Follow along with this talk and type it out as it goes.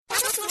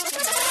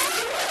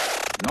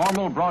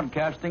Normal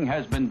broadcasting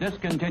has been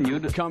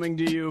discontinued. Coming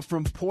to you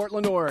from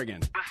Portland,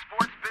 Oregon. The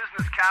sports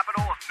business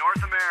capital of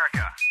North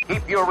America.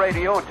 Keep your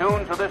radio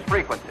tuned to this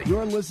frequency.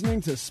 You're listening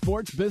to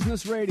Sports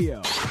Business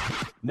Radio.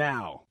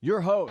 Now,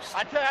 your host,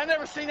 I tell you, I've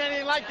never seen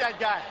anything like that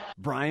guy.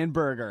 Brian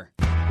Berger.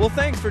 Well,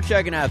 thanks for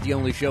checking out the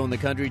only show in the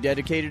country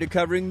dedicated to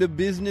covering the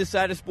business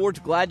side of sports.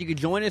 Glad you could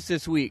join us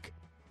this week.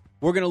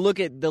 We're going to look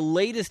at the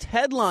latest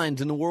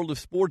headlines in the world of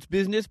sports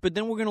business, but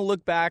then we're going to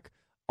look back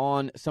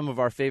on some of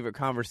our favorite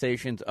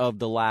conversations of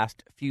the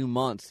last few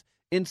months.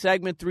 In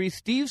segment 3,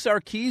 Steve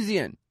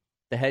Sarkisian,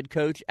 the head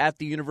coach at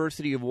the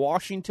University of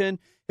Washington,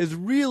 has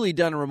really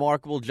done a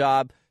remarkable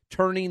job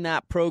turning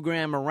that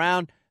program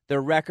around.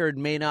 Their record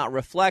may not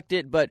reflect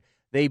it, but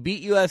they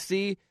beat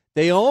USC.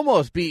 They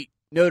almost beat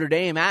Notre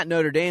Dame at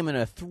Notre Dame in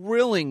a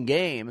thrilling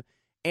game,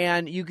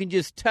 and you can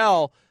just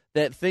tell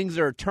that things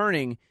are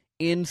turning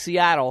in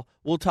Seattle.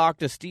 We'll talk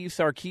to Steve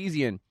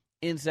Sarkisian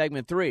in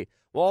segment 3.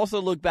 We'll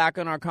also look back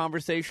on our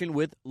conversation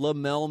with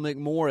Lamell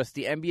McMorris.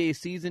 The NBA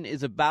season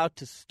is about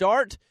to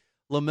start.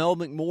 Lamell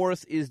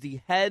McMorris is the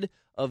head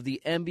of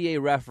the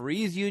NBA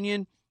Referees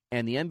Union,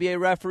 and the NBA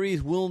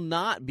referees will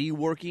not be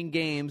working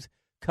games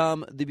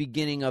come the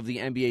beginning of the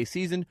NBA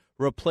season.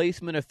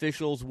 Replacement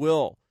officials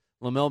will.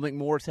 Lamell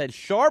McMorris had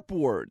sharp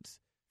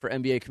words for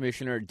NBA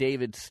Commissioner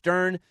David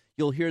Stern.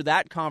 You'll hear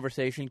that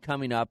conversation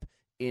coming up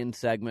in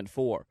segment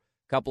 4. A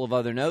couple of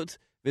other notes.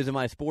 Visit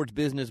my sports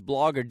business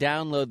blog or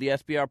download the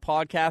SBR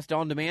podcast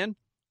on demand.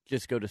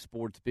 Just go to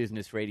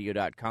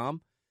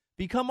sportsbusinessradio.com.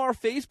 Become our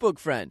Facebook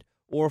friend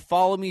or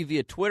follow me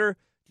via Twitter.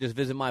 Just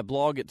visit my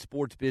blog at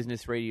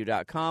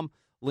sportsbusinessradio.com.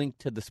 Link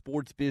to the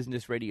Sports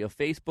Business Radio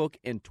Facebook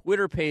and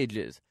Twitter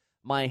pages.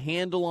 My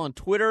handle on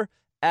Twitter,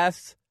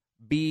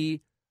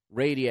 SB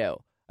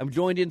Radio. I'm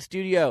joined in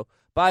studio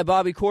by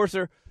Bobby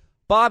Corser.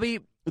 Bobby,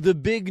 the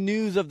big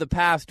news of the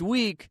past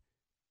week,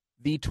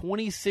 the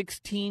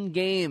 2016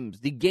 games,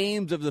 the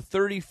games of the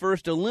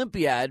 31st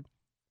Olympiad,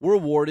 were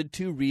awarded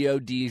to Rio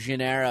de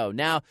Janeiro.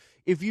 Now,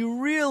 if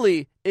you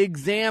really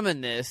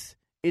examine this,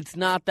 it's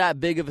not that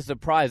big of a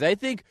surprise. I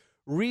think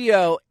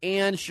Rio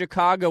and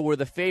Chicago were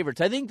the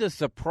favorites. I think the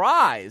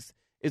surprise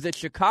is that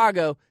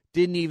Chicago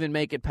didn't even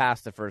make it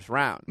past the first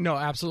round. No,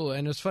 absolutely.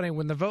 And it's funny,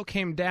 when the vote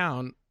came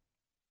down,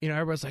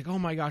 everybody's like, oh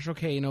my gosh,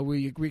 okay,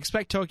 we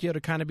expect Tokyo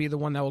to kind of be the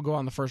one that will go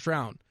on the first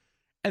round.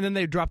 And then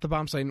they dropped the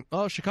bomb saying,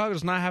 oh, Chicago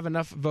does not have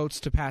enough votes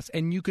to pass.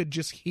 And you could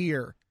just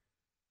hear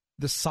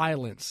the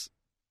silence.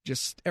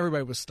 Just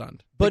everybody was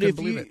stunned. But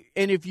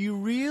if you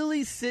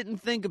really sit and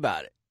think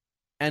about it,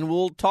 and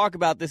we'll talk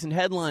about this in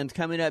headlines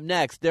coming up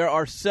next, there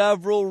are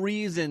several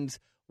reasons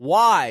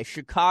why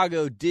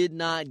Chicago did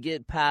not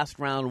get past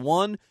round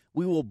 1.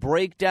 We will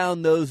break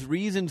down those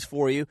reasons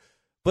for you.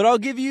 But I'll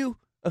give you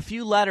a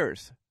few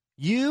letters.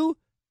 USOC,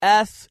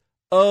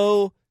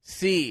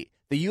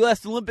 the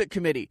U.S. Olympic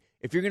Committee.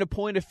 If you're going to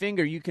point a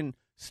finger, you can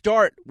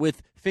start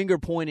with finger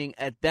pointing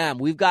at them.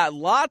 We've got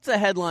lots of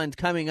headlines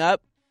coming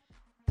up.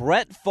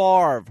 Brett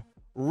Favre,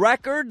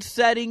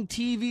 record-setting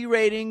TV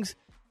ratings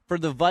for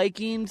the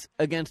Vikings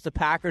against the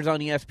Packers on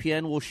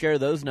ESPN. We'll share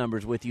those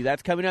numbers with you.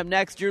 That's coming up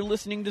next. You're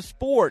listening to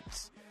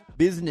Sports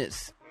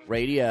Business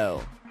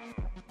Radio.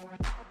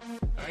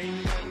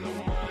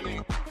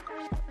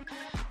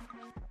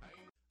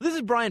 This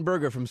is Brian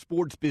Berger from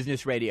Sports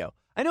Business Radio.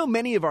 I know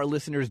many of our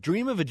listeners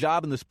dream of a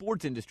job in the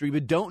sports industry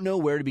but don't know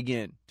where to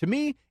begin. To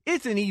me,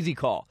 it's an easy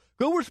call.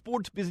 Go where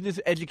sports business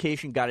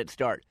education got its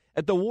start,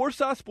 at the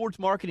Warsaw Sports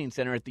Marketing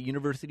Center at the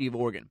University of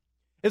Oregon.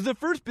 As the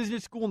first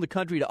business school in the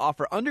country to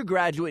offer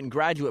undergraduate and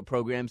graduate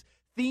programs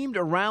themed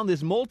around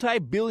this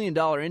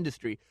multi-billion-dollar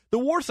industry, the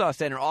Warsaw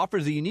Center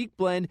offers a unique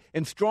blend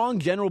and strong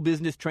general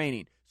business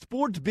training,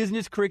 sports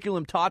business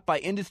curriculum taught by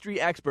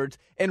industry experts,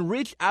 and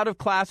rich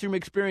out-of-classroom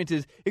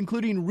experiences,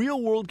 including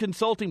real-world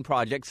consulting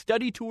projects,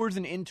 study tours,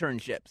 and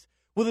internships.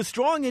 With a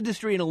strong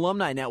industry and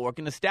alumni network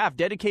and a staff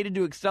dedicated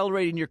to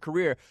accelerating your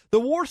career, the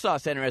Warsaw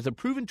Center has a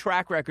proven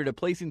track record of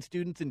placing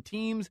students in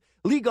teams,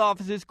 league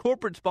offices,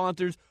 corporate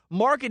sponsors,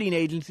 marketing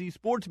agencies,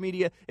 sports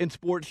media, and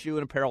sports shoe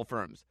and apparel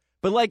firms.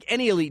 But like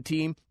any elite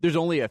team, there's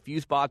only a few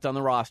spots on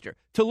the roster.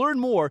 To learn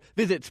more,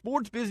 visit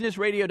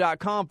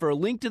sportsbusinessradio.com for a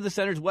link to the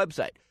center's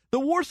website. The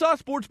Warsaw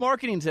Sports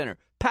Marketing Center.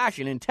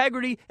 Passion,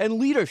 integrity, and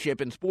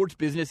leadership in sports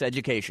business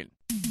education.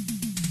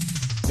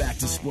 Back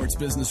to Sports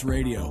Business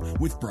Radio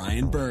with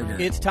Brian Berger.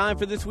 It's time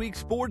for this week's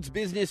Sports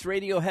Business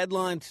Radio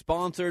headline,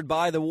 sponsored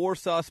by the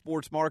Warsaw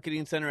Sports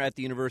Marketing Center at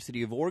the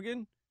University of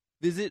Oregon.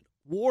 Visit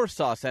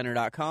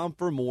warsawcenter.com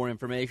for more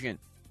information.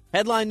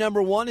 Headline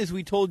number 1, as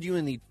we told you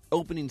in the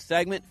opening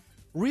segment,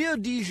 Rio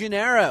de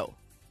Janeiro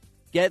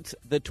gets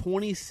the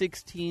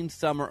 2016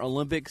 Summer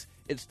Olympics.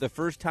 It's the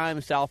first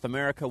time South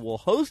America will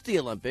host the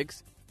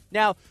Olympics.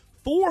 Now,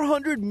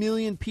 400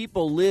 million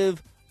people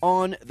live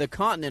on the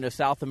continent of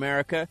South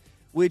America,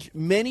 which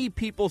many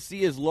people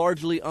see as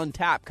largely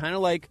untapped, kind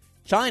of like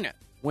China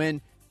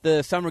when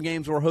the Summer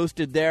Games were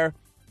hosted there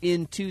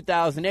in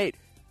 2008.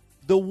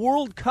 The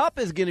World Cup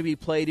is going to be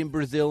played in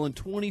Brazil in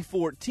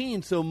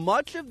 2014, so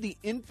much of the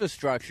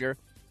infrastructure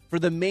for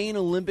the main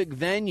Olympic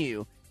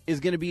venue is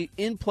going to be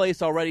in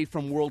place already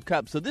from World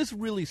Cup. So this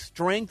really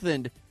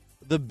strengthened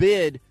the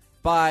bid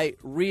by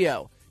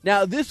Rio.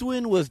 Now, this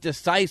win was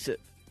decisive.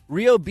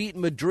 Rio beat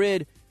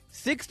Madrid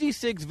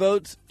 66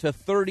 votes to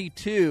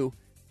 32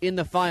 in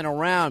the final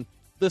round.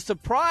 The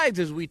surprise,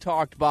 as we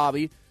talked,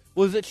 Bobby,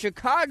 was that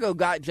Chicago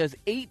got just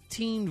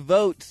 18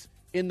 votes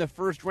in the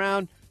first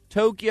round.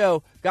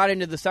 Tokyo got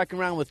into the second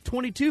round with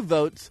 22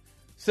 votes.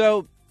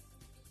 So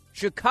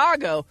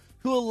Chicago,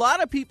 who a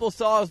lot of people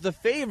saw as the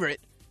favorite,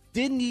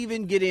 didn't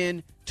even get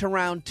in to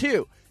round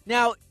two.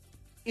 Now,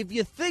 if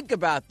you think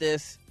about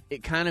this,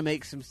 it kind of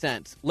makes some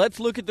sense. Let's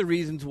look at the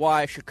reasons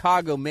why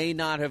Chicago may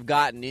not have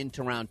gotten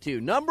into round two.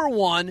 Number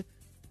one,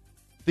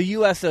 the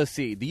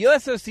USOC. The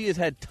USOC has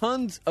had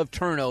tons of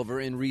turnover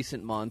in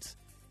recent months.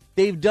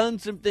 They've done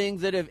some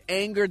things that have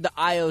angered the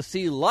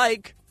IOC,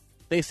 like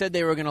they said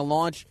they were going to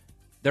launch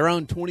their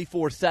own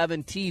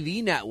 24/7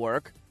 TV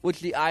network, which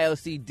the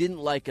IOC didn't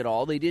like at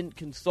all. They didn't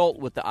consult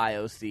with the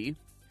IOC.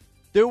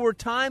 There were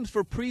times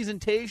for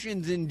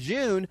presentations in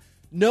June.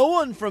 No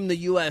one from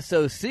the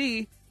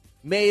USOC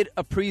made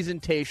a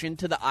presentation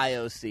to the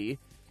IOC.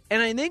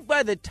 And I think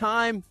by the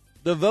time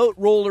the vote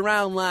rolled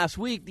around last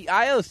week, the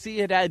IOC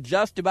had had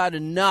just about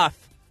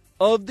enough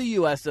of the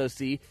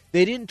USOC.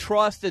 They didn't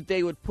trust that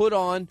they would put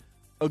on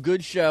a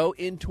good show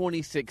in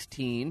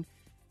 2016.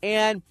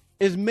 And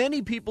as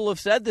many people have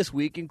said this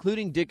week,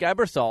 including Dick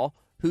Ebersol,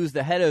 who's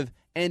the head of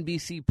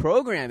NBC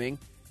programming,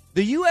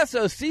 the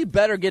USOC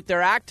better get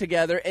their act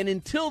together. And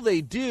until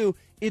they do,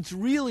 it's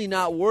really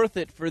not worth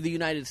it for the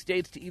United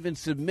States to even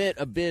submit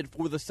a bid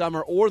for the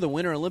summer or the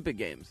Winter Olympic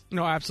Games.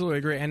 No, absolutely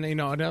agree. And,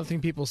 another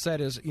thing people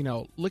said is,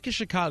 look at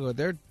Chicago.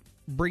 They're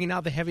bringing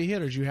out the heavy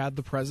hitters. You had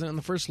the president and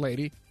the first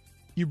lady.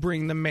 You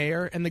bring the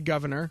mayor and the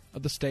governor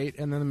of the state,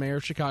 and then the mayor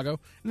of Chicago,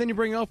 and then you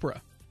bring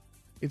Oprah.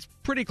 It's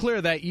pretty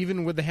clear that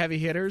even with the heavy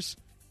hitters,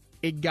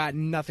 it got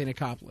nothing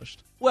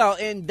accomplished. Well,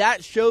 and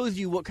that shows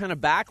you what kind of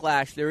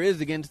backlash there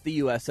is against the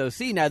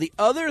USOC. Now, the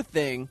other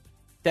thing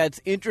that's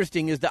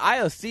interesting is the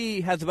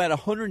IOC has about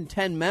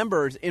 110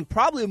 members, and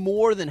probably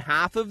more than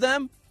half of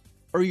them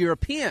are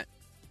European.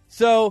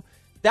 So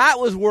that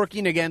was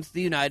working against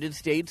the United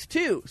States,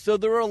 too. So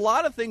there were a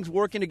lot of things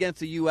working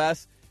against the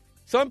U.S.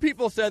 Some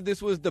people said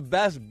this was the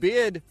best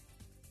bid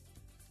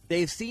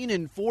they've seen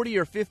in 40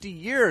 or 50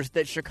 years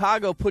that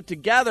Chicago put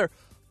together.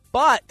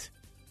 But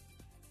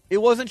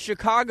it wasn't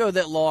Chicago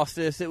that lost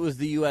this. It was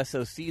the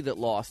USOC that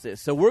lost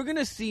this. So we're going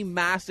to see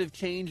massive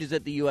changes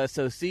at the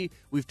USOC.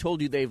 We've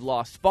told you they've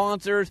lost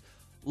sponsors.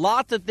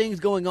 Lots of things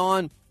going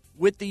on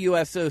with the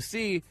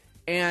USOC.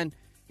 And,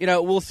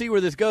 we'll see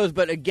where this goes.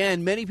 But,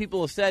 again, many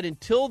people have said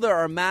until there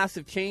are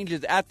massive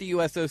changes at the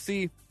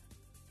USOC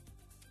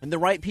and the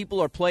right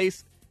people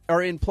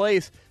are in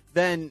place,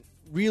 then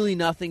really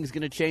nothing's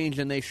going to change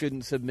and they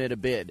shouldn't submit a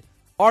bid.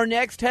 Our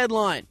next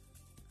headline.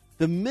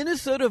 The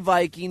Minnesota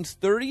Vikings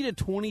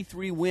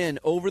 30-23 win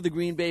over the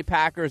Green Bay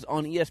Packers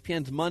on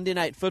ESPN's Monday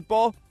Night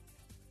Football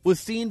was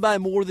seen by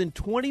more than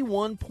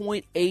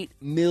 21.8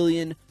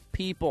 million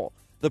people.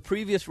 The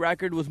previous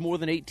record was more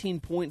than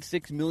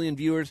 18.6 million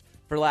viewers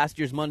for last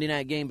year's Monday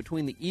night game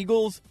between the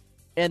Eagles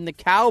and the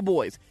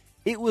Cowboys.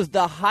 It was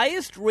the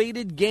highest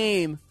rated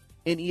game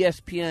in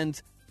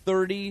ESPN's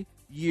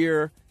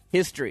 30-year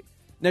history.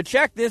 Now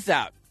check this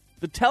out.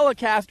 The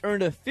telecast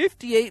earned a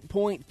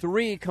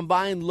 58.3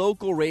 combined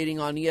local rating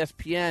on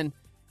ESPN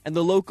and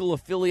the local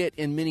affiliate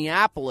in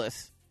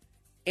Minneapolis.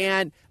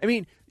 And,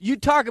 you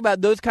talk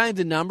about those kinds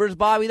of numbers,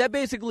 Bobby, that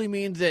basically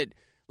means that,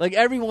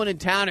 everyone in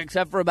town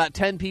except for about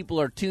 10 people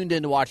are tuned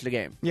in to watch the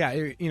game. Yeah,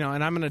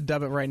 and I'm going to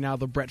dub it right now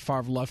the Brett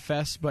Favre Love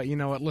Fest. But you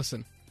know what?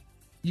 Listen,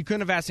 you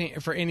couldn't have asked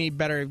for any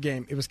better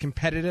game. It was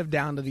competitive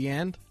down to the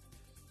end.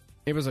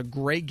 It was a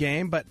great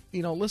game. But,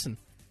 listen.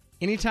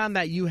 Anytime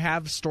that you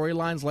have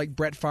storylines like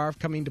Brett Favre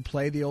coming to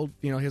play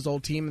his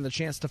old team and the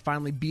chance to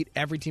finally beat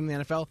every team in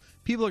the NFL,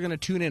 people are going to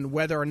tune in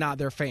whether or not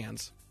they're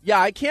fans. Yeah,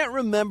 I can't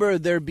remember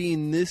there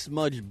being this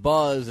much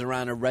buzz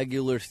around a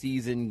regular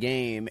season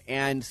game.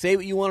 And say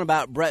what you want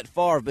about Brett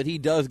Favre, but he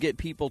does get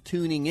people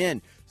tuning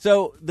in.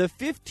 So the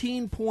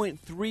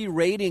 15.3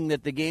 rating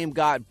that the game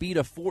got beat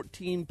a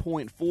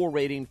 14.4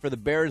 rating for the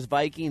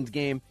Bears-Vikings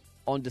game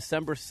on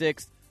December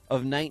 6th.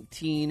 Of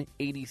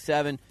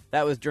 1987.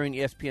 That was during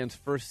ESPN's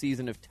first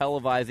season of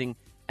televising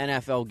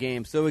NFL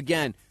games. So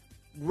again,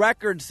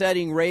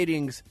 record-setting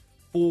ratings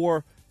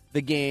for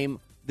the game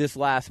this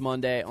last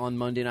Monday on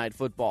Monday Night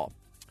Football.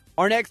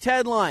 Our next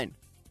headline,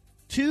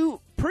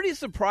 two pretty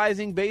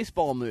surprising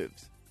baseball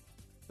moves.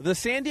 The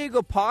San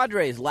Diego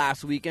Padres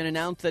last weekend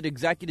announced that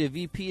Executive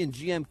VP and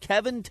GM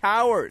Kevin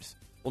Towers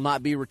will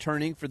not be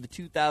returning for the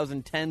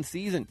 2010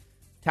 season.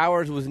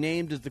 Towers was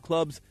named as the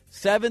club's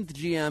 7th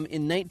GM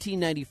in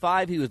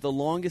 1995. He was the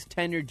longest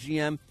tenured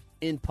GM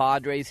in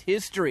Padres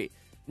history.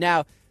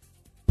 Now,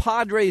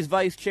 Padres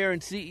Vice Chair and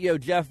CEO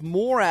Jeff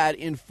Morad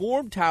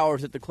informed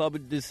Towers that the club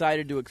had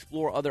decided to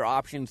explore other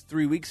options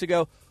 3 weeks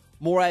ago.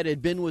 Morad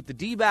had been with the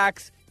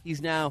D-backs. He's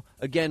now,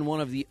 again,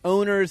 one of the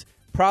owners.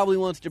 Probably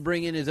wants to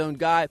bring in his own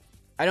guy.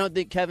 I don't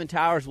think Kevin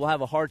Towers will have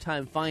a hard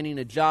time finding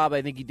a job.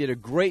 I think he did a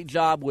great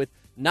job with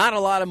not a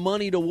lot of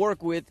money to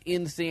work with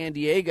in San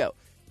Diego.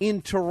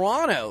 In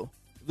Toronto,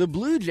 the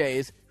Blue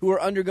Jays, who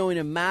are undergoing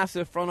a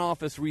massive front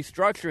office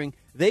restructuring,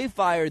 they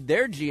fired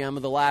their GM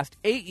of the last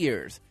 8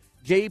 years,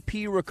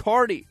 J.P.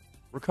 Riccardi.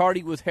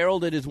 Riccardi was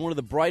heralded as one of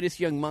the brightest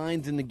young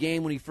minds in the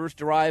game when he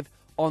first arrived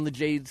on the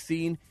Jays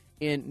scene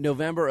in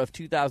November of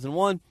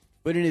 2001.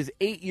 But in his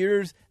 8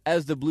 years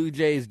as the Blue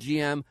Jays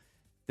GM,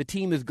 the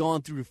team has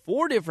gone through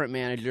 4 different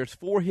managers,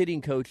 4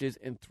 hitting coaches,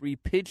 and 3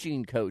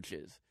 pitching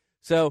coaches.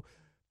 So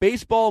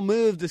baseball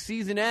moves, the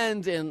season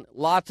ends, and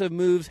lots of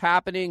moves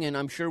happening, and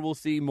I'm sure we'll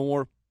see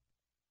more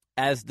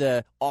as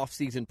the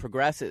offseason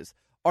progresses.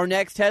 Our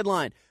next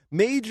headline,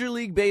 Major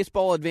League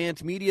Baseball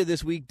Advanced Media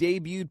this week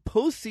debuted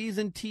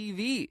Postseason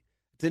TV.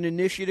 It's an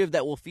initiative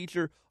that will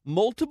feature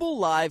multiple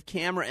live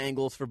camera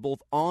angles for both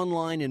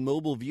online and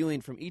mobile viewing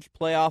from each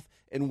playoff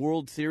and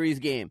World Series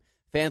game.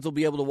 Fans will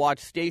be able to watch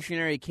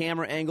stationary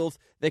camera angles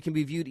that can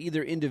be viewed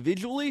either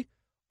individually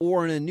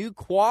or in a new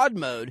quad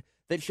mode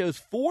that shows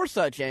 4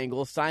 such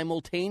angles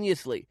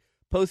simultaneously.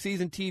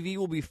 Postseason TV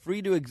will be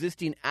free to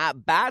existing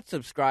at-bat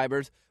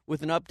subscribers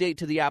with an update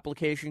to the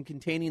application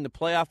containing the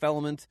playoff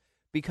elements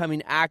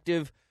becoming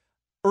active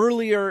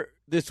earlier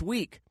this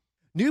week.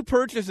 New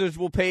purchasers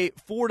will pay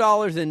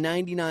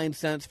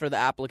 $4.99 for the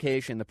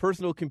application. The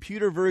personal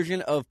computer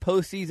version of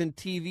Postseason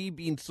TV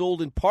being sold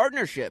in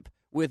partnership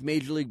with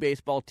Major League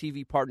Baseball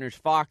TV partners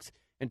Fox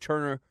and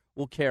Turner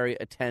will carry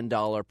a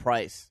 $10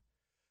 price.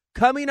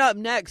 Coming up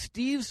next,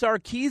 Steve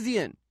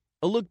Sarkisian.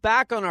 A look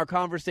back on our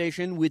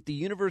conversation with the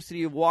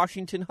University of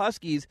Washington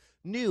Huskies'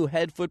 new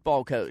head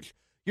football coach.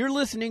 You're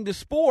listening to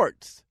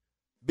Sports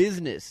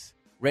Business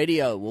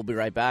Radio. We'll be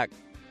right back.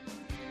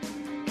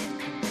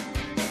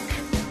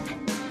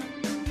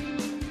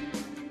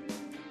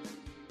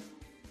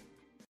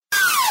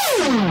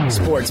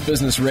 Sports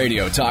Business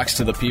Radio talks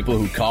to the people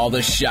who call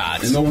the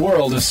shots in the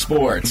world of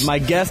sports. My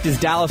guest is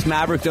Dallas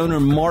Mavericks owner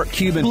Mark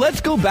Cuban.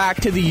 Let's go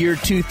back to the year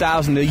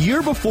 2000. The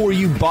year before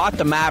you bought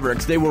the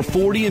Mavericks, they were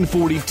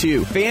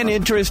 40-42. Fan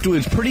interest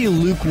was pretty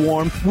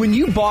lukewarm. When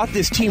you bought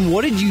this team,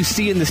 what did you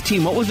see in this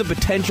team? What was the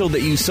potential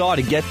that you saw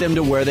to get them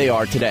to where they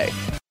are today?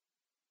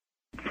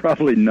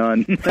 Probably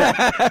none.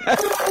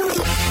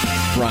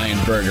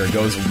 Brian Berger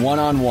goes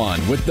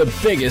one-on-one with the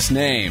biggest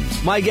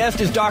names. My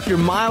guest is Dr.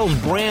 Miles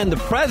Brand, the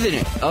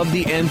president of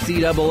the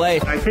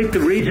NCAA. I think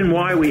the reason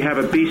why we have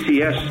a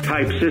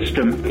BCS-type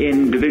system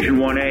in Division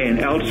 1A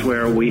and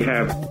elsewhere we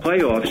have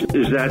playoffs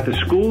is that the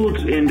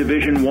schools in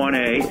Division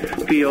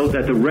 1A feel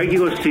that the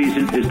regular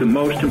season is the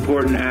most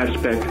important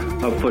aspect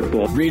of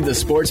football. Read the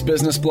Sports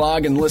Business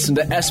blog and listen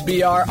to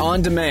SBR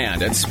On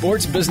Demand at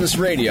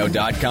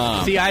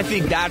sportsbusinessradio.com. See, I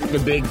think that's the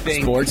big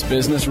thing. Sports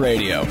Business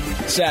Radio,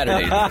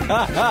 Saturdays.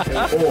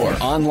 Or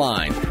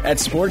online at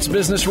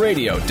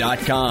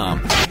sportsbusinessradio.com.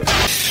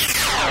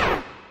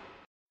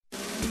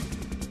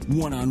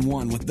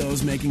 One-on-one with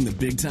those making the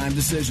big-time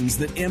decisions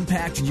that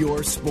impact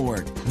your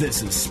sport.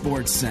 This is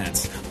Sports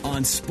Sense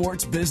on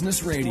Sports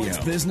Business Radio.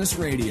 Sports Business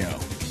Radio.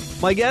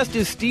 My guest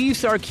is Steve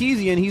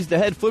Sarkisian. He's the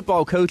head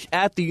football coach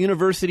at the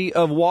University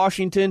of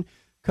Washington.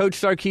 Coach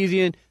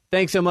Sarkisian,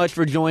 thanks so much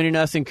for joining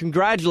us, and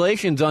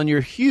congratulations on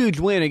your huge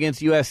win against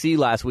USC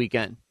last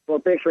weekend.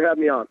 Well, thanks for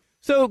having me on.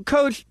 So,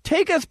 Coach,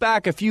 take us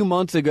back a few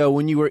months ago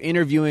when you were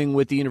interviewing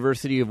with the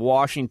University of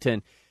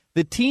Washington.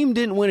 The team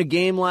didn't win a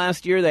game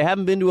last year. They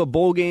haven't been to a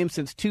bowl game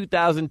since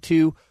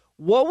 2002.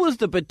 What was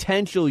the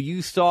potential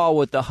you saw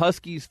with the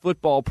Huskies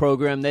football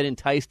program that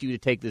enticed you to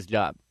take this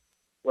job?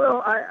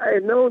 Well, I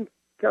had known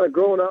kind of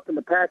growing up in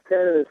the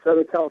Pac-10 and in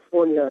Southern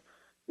California,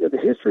 the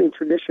history and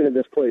tradition of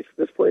this place.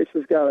 This place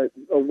has got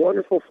a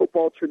wonderful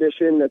football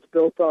tradition that's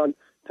built on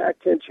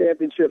Pac-10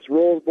 championships,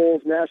 Rose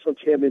Bowls, national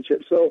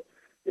championships. So,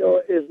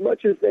 as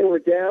much as they were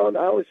down,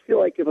 I always feel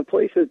like if a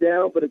place is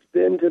down, but it's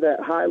been to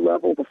that high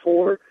level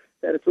before,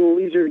 that it's a little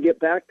easier to get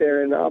back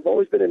there. And I've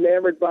always been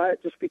enamored by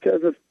it just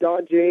because of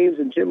Don James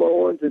and Jim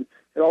Owens and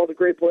all the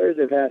great players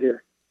they've had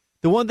here.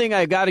 The one thing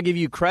I got to give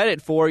you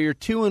credit for, you're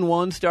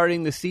 2-1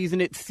 starting the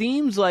season. It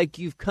seems like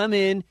you've come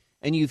in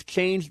and you've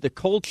changed the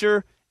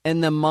culture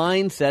and the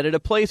mindset at a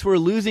place where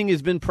losing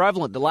has been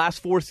prevalent. The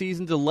last 4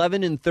 seasons,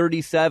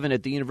 11-37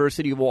 at the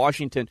University of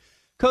Washington.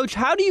 Coach,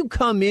 how do you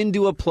come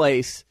into a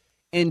place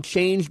and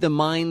change the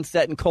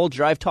mindset and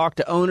culture? I've talked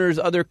to owners,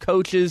 other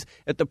coaches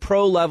at the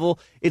pro level.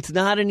 It's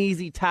not an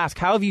easy task.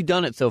 How have you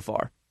done it so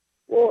far?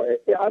 Well,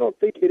 I don't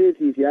think it is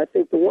easy. I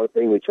think the one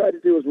thing we try to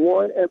do is,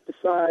 one,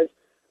 emphasize,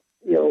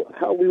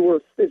 how we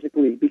were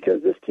physically,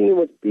 because this team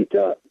was beat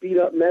up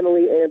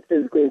mentally and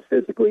physically. And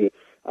physically,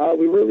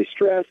 we really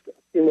stressed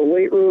in the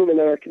weight room and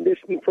in our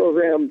conditioning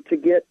program to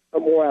get a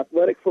more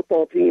athletic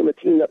football team, a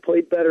team that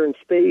played better in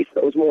space,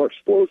 that was more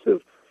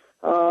explosive.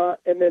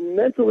 And then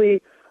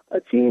mentally, a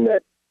team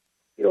that,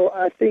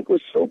 I think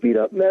was so beat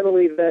up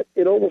mentally that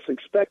it almost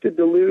expected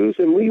to lose,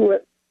 and we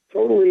went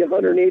totally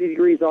 180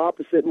 degrees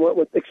opposite and went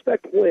with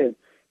expect to win.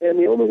 And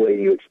the only way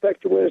you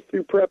expect to win is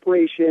through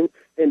preparation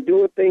and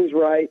doing things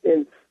right.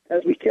 And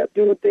as we kept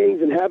doing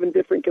things and having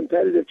different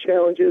competitive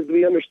challenges,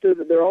 we understood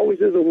that there always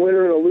is a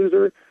winner and a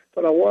loser,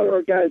 but I wanted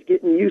our guys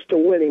getting used to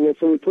winning, and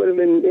so we put them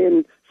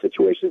in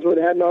situations where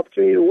they had an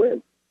opportunity to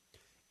win.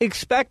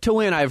 Expect to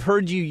win. I've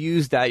heard you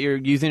use that. You're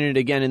using it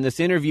again in this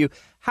interview.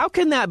 How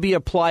can that be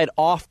applied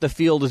off the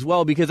field as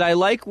well? Because I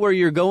like where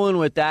you're going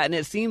with that, and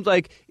it seems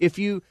like if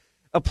you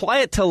apply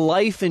it to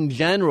life in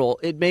general,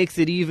 it makes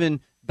it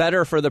even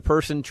better for the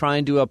person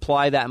trying to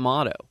apply that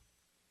motto.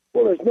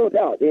 Well, there's no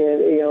doubt,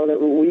 and that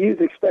we use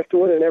expect to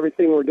win in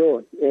everything we're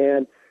doing,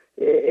 and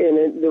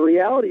the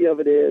reality of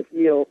it is,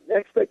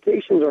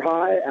 expectations are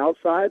high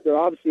outside. They're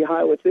obviously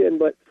high within,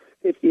 but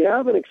if you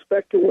have an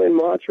expect to win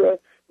mantra,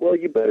 well,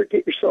 you better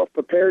get yourself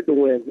prepared to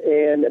win,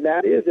 and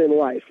that is in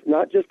life,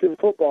 not just in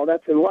football.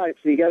 That's in life.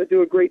 So you got to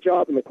do a great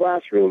job in the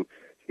classroom.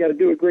 You got to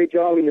do a great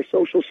job in your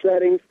social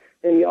settings,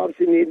 and you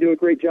obviously need to do a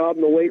great job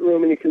in the weight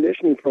room and your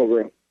conditioning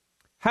program.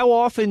 How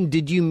often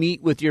did you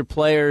meet with your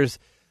players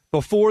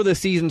before the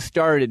season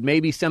started,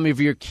 maybe some of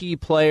your key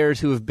players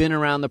who have been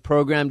around the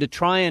program, to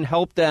try and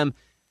help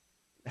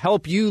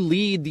you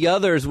lead the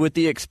others with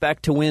the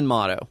expect to win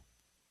motto?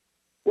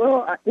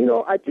 Well,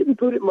 I didn't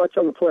put it much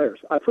on the players.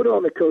 I put it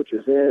on the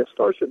coaches, and it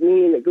starts with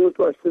me and it goes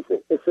to our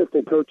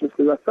assistant coaches,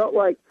 because I felt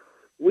like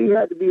we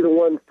had to be the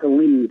ones to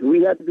lead.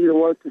 We had to be the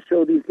ones to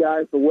show these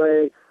guys the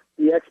way,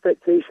 the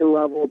expectation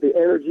level, the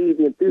energy,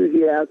 the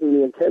enthusiasm,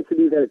 the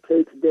intensity that it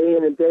takes day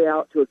in and day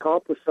out to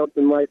accomplish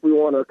something like we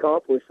want to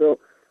accomplish. So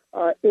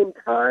in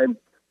time,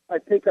 I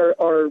think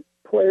our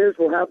players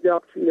will have the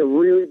opportunity to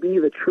really be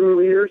the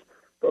true leaders.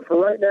 But for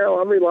right now,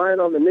 I'm relying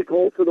on the Nick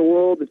Holtz of the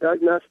world, the Doug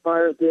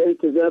Nespires, the Eddie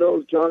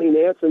Cazzettos, Johnny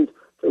Nansons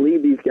to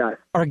lead these guys.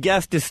 Our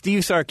guest is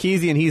Steve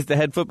Sarkisian. He's the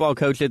head football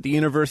coach at the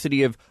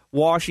University of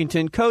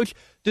Washington. Coach,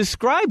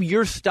 describe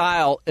your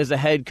style as a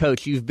head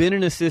coach. You've been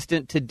an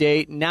assistant to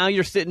date. Now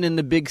you're sitting in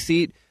the big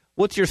seat.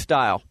 What's your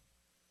style?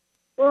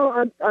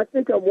 Well, I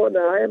think I'm one that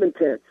I am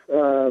intense.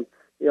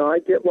 I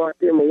get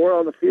locked in. When we're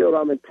on the field,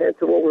 I'm intense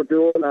in what we're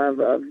doing. I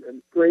have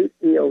great,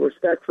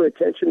 respect for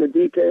attention to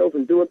details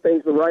and doing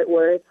things the right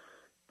way.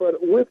 But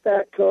with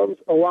that comes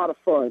a lot of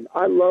fun.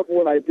 I love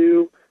what I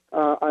do.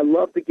 I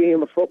love the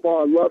game of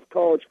football. I love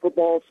college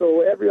football.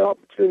 So every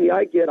opportunity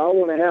I get, I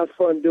want to have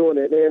fun doing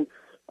it. And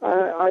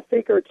I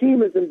think our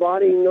team is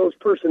embodying those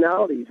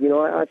personalities.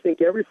 I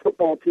think every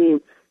football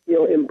team,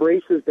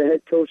 embraces the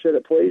head coach that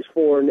it plays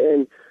for.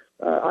 And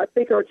I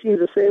think our team's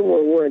the same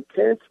way. We're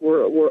intense,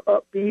 we're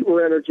upbeat,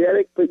 we're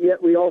energetic, but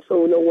yet we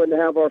also know when to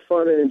have our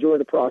fun and enjoy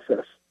the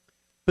process.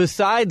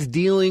 Besides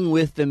dealing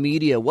with the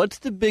media, what's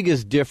the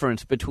biggest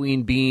difference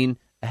between being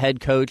a head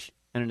coach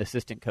and an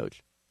assistant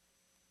coach?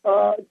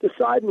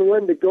 Deciding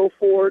when to go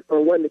for it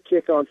or when to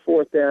kick on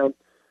fourth down.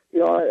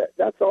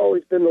 That's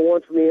always been the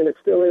one for me, and it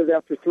still is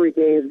after 3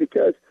 games,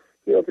 because,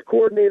 the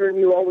coordinator in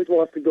you always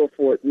wants to go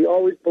for it. You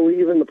always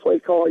believe in the play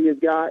call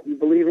you've got. You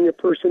believe in your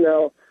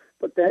personnel.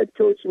 But the head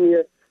coach in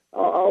you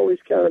always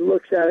kind of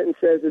looks at it and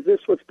says, is this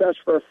what's best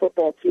for our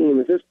football team?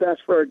 Is this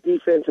best for our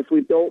defense if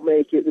we don't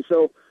make it? And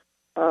so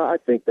I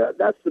think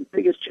that's the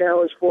biggest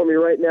challenge for me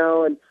right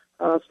now, and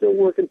still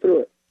working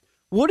through it.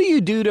 What do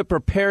you do to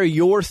prepare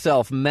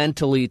yourself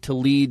mentally to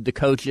lead the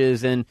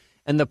coaches and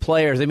the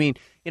players? I mean,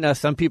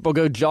 some people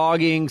go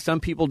jogging, some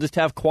people just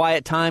have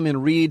quiet time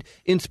and read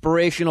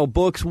inspirational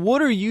books.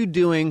 What are you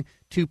doing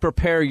to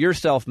prepare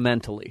yourself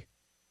mentally?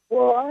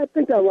 Well, I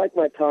think I like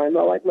my time.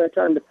 I like my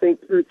time to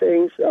think through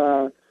things.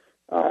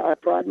 I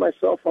pride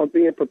myself on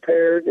being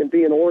prepared and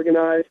being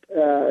organized.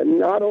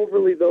 Not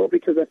overly, though,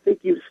 because I think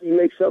you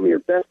make some of your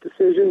best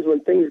decisions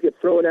when things get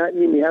thrown at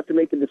you and you have to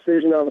make a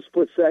decision on a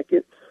split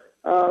second.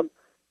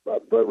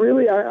 But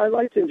really, I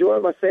like to enjoy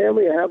my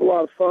family. I have a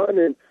lot of fun,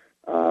 and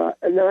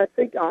then I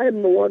think I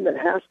am the one that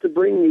has to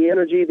bring the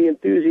energy, the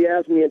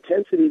enthusiasm, the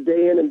intensity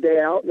day in and day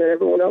out, and then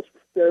everyone else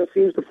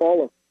seems to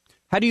follow.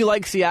 How do you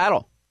like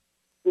Seattle?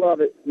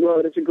 Love it.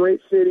 It's a great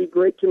city,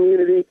 great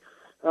community.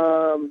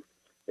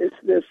 It's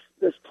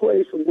this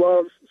place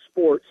loves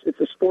sports. It's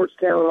a sports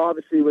town,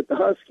 obviously, with the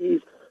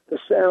Huskies, the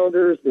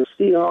Sounders, the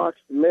Seahawks,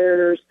 the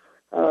Mariners.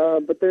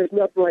 But there's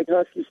nothing like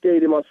Husky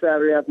Stadium on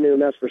Saturday afternoon,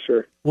 that's for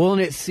sure. Well,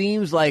 and it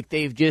seems like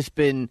they've just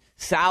been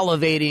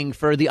salivating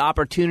for the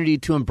opportunity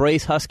to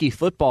embrace Husky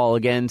football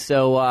again.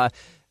 So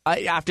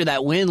after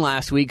that win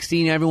last week,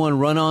 seeing everyone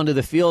run onto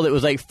the field, it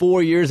was like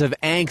 4 years of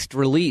angst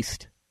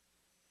released.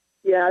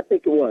 Yeah, I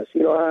think it was.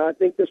 I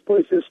think this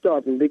place is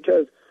starving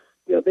because,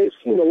 they've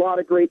seen a lot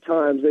of great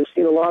times. They've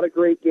seen a lot of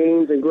great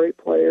games and great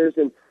players.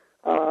 And,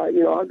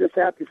 I'm just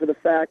happy for the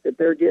fact that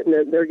they're getting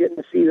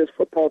to see this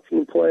football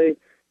team play,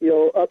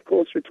 up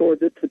closer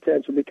towards its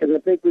potential, because I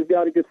think we've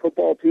got a good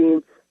football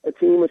team, a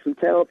team with some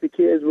talented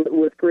kids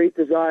with great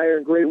desire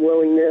and great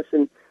willingness.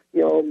 And,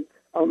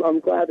 I'm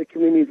glad the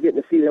community is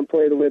getting to see them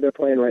play the way they're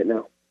playing right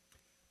now.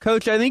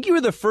 Coach, I think you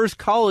were the first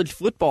college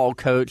football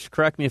coach,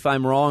 correct me if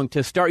I'm wrong,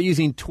 to start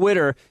using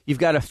Twitter. You've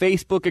got a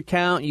Facebook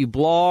account, you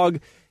blog,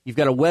 you've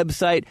got a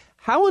website.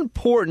 How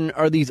important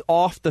are these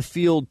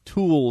off-the-field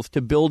tools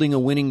to building a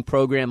winning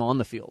program on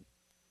the field?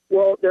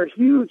 Well, they're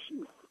huge,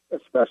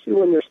 especially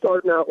when they're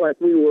starting out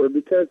like we were,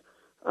 because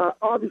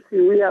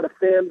obviously we had a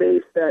fan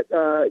base that,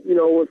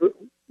 was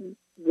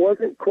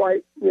wasn't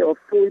quite,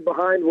 fully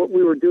behind what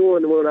we were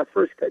doing when I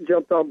first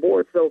jumped on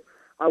board. So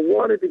I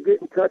wanted to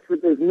get in touch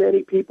with as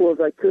many people as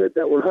I could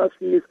that were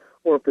Huskies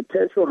or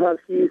potential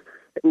Huskies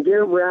and get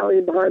them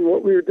rallying behind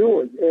what we were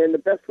doing. And the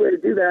best way to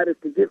do that is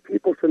to give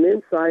people some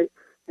insight,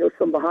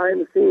 some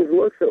behind-the-scenes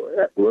looks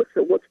at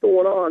what's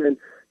going on. And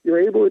you're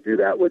able to do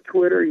that with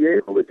Twitter. You're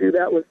able to do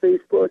that with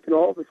Facebook and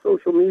all the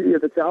social media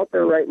that's out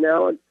there right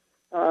now. And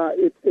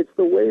it's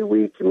the way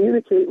we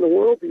communicate in the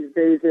world these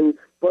days. And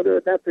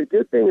whether that's a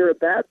good thing or a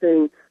bad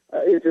thing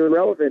is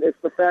irrelevant. It's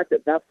the fact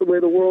that that's the way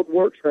the world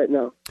works right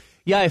now.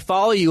 Yeah, I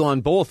follow you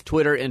on both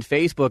Twitter and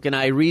Facebook, and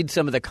I read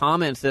some of the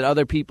comments that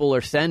other people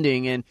are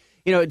sending. And,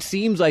 it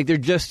seems like they're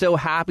just so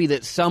happy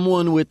that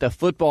someone with the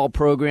football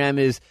program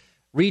is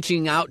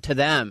reaching out to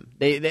them.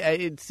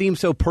 It seems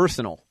so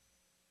personal.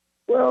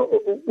 Well,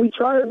 we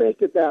try to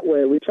make it that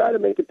way. We try to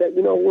make it that,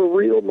 we're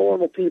real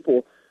normal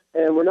people,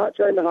 and we're not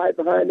trying to hide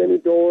behind any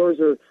doors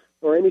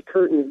or any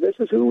curtains. This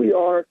is who we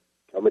are.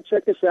 Come and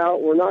check us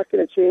out. We're not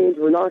going to change.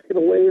 We're not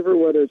going to waver,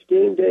 whether it's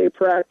game day,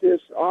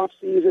 practice, off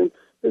season.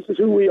 This is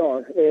who we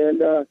are.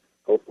 And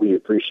hopefully you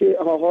appreciate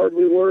how hard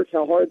we work,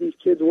 how hard these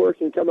kids work,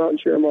 and come out and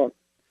cheer them on.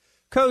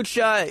 Coach,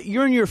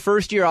 you're in your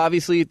first year,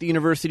 obviously, at the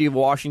University of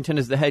Washington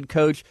as the head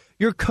coach.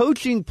 You're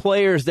coaching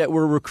players that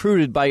were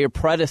recruited by your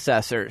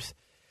predecessors.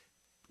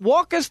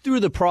 Walk us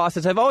through the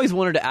process. I've always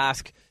wanted to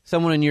ask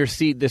someone in your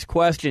seat this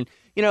question.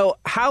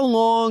 How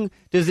long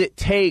does it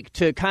take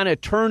to kind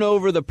of turn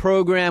over the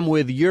program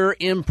with your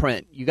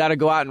imprint? You got to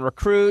go out and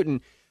recruit,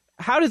 and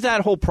how does that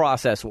whole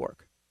process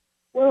work?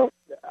 Well,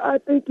 I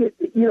think it's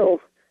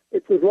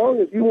as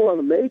long as you want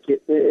to make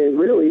it. And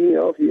really,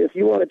 if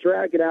you want to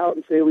drag it out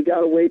and say we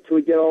got to wait till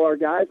we get all our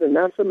guys, and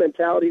that's the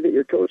mentality that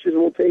your coaches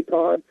will take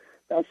on.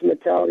 That's the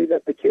mentality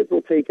that the kids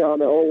will take on.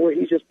 Where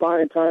he's just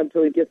buying time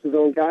until he gets his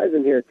own guys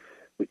in here.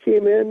 We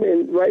came in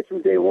and right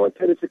from day one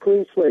said it's a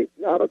clean slate.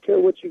 I don't care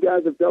what you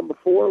guys have done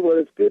before, whether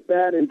it's good,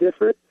 bad, and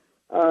different.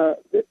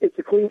 It's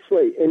a clean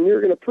slate, and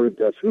you're going to prove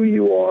to us who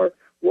you are,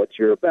 what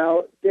you're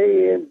about,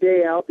 day in,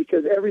 day out,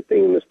 because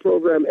everything in this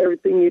program,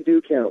 everything you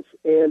do counts.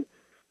 And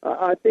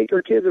I think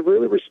our kids have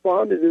really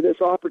responded to this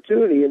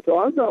opportunity, and so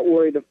I'm not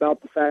worried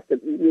about the fact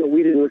that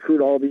we didn't recruit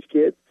all these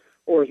kids,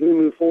 or as we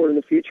move forward in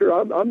the future.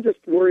 I'm just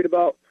worried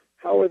about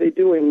how are they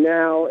doing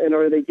now, and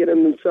are they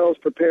getting themselves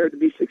prepared to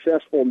be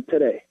successful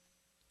today.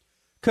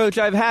 Coach,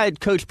 I've had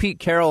Coach Pete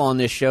Carroll on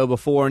this show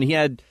before, and he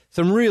had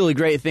some really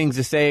great things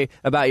to say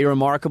about your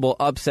remarkable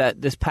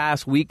upset this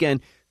past weekend.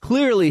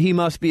 Clearly, he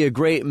must be a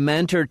great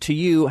mentor to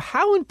you.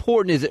 How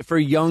important is it for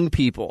young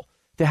people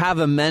to have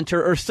a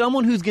mentor or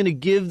someone who's going to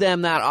give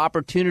them that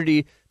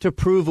opportunity to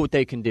prove what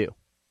they can do?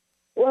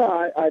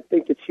 Well, I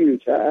think it's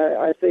huge.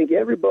 I think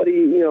everybody,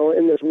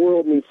 in this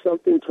world needs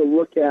something to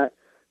look at,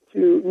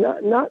 to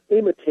not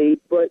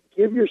imitate, but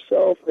give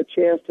yourself a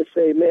chance to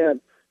say,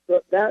 man,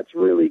 that's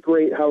really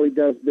great how he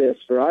does this,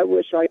 or I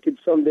wish I could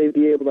someday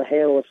be able to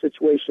handle a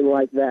situation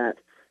like that.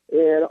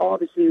 And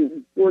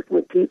obviously, working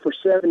with Pete for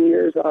 7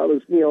 years,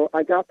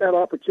 I got that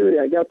opportunity.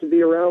 I got to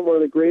be around one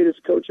of the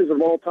greatest coaches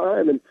of all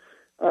time, and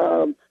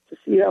to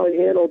see how he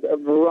handled a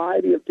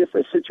variety of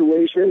different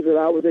situations that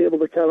I was able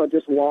to kind of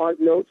just log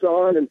notes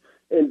on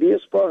and be a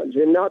sponge.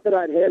 And not that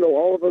I'd handle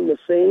all of them the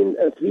same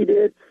as he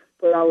did,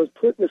 but I was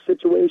put in a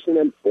situation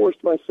and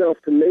forced myself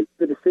to make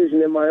the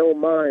decision in my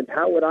own mind.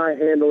 How would I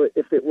handle it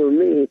if it were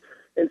me?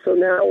 And so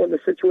now when the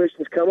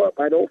situations come up,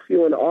 I don't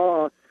feel in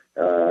awe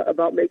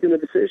about making the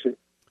decision.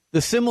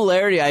 The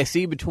similarity I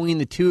see between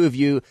the two of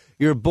you,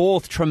 you're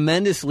both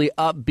tremendously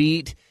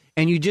upbeat,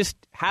 and you just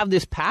have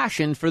this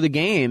passion for the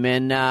game,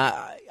 and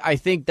I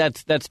think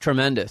that's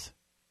tremendous.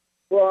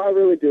 Well, I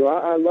really do.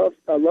 I love,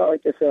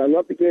 like I said, I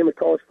love the game of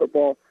college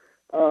football.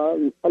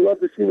 I love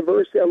this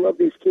university. I love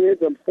these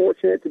kids. I'm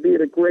fortunate to be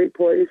at a great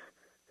place,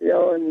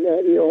 and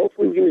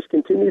hopefully we can just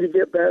continue to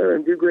get better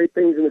and do great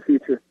things in the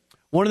future.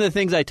 One of the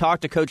things I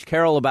talked to Coach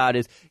Carroll about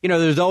is,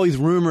 there's always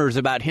rumors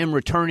about him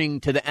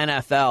returning to the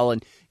NFL.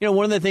 And,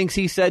 one of the things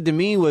he said to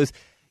me was,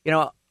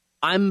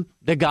 I'm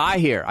the guy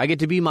here. I get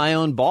to be my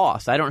own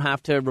boss. I don't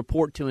have to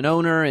report to an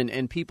owner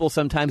and people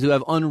sometimes who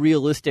have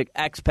unrealistic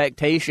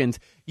expectations.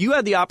 You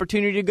had the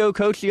opportunity to go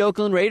coach the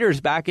Oakland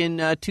Raiders back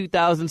in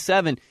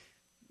 2007.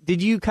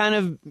 Did you kind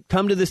of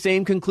come to the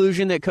same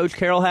conclusion that Coach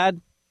Carroll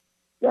had?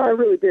 No, I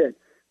really did.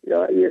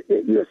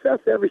 You assess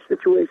every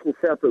situation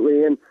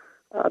separately, and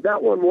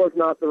that one was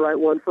not the right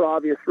one for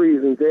obvious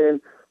reasons.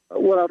 And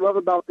what I love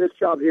about this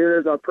job here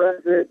is our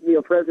president,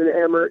 President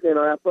Emmert, and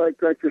our athletic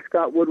director,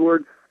 Scott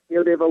Woodward,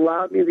 they've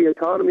allowed me the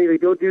autonomy to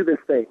go do this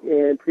thing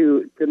and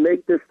to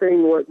make this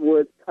thing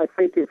what I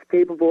think it's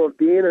capable of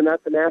being, and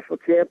that's a national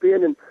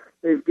champion. And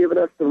they've given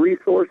us the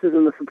resources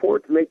and the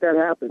support to make that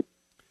happen.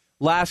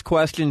 Last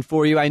question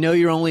for you. I know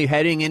you're only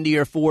heading into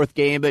your fourth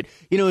game, but,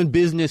 in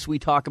business we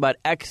talk about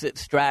exit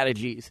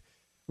strategies.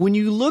 When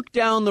you look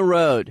down the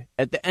road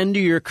at the end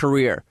of your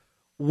career,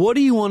 what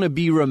do you want to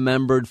be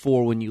remembered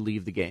for when you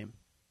leave the game?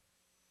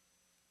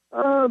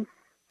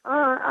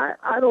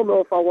 I don't know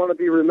if I want to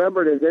be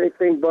remembered as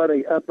anything but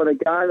a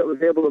guy that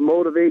was able to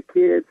motivate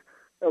kids,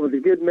 that was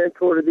a good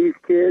mentor to these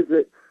kids,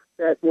 that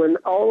that when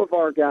all of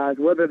our guys,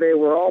 whether they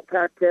were all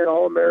Pac-10,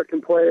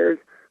 All-American players,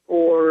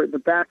 or the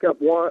backup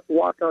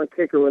walk-on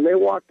kicker, when they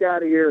walked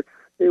out of here,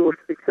 they were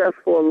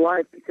successful in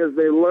life because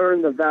they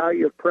learned the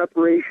value of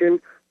preparation,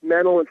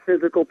 mental and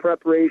physical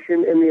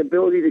preparation, and the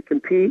ability to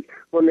compete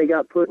when they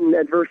got put in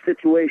adverse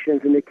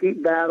situations and to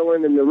keep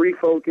battling and to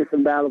refocus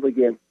and battle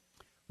again.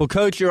 Well,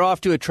 Coach, you're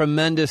off to a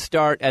tremendous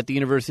start at the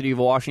University of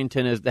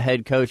Washington as the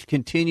head coach.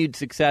 Continued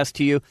success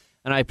to you,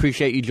 and I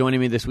appreciate you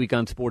joining me this week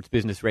on Sports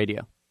Business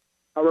Radio.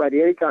 All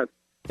righty, anytime.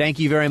 Thank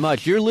you very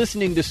much. You're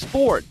listening to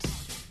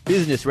Sports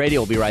Business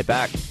Radio. We'll be right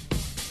back.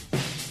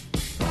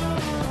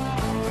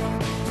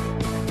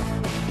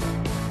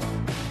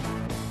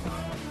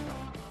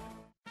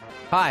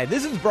 Hi,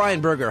 this is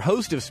Brian Berger,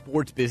 host of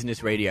Sports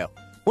Business Radio.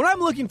 When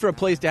I'm looking for a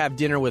place to have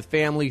dinner with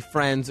family,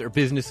 friends, or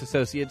business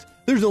associates,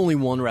 there's only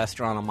one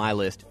restaurant on my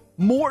list.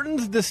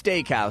 Morton's The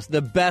Steakhouse,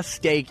 the best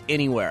steak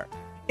anywhere.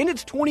 In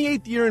its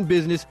 28th year in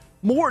business,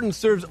 Morton's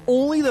serves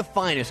only the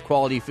finest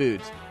quality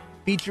foods,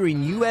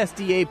 featuring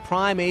USDA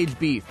prime-aged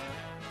beef,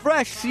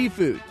 fresh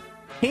seafood,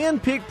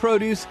 hand-picked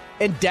produce,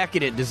 and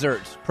decadent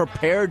desserts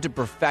prepared to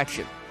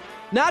perfection.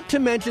 Not to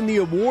mention the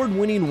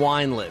award-winning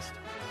wine list.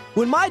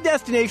 When my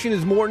destination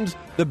is Morton's,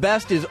 the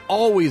best is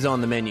always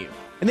on the menu.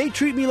 And they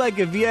treat me like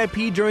a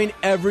VIP during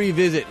every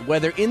visit,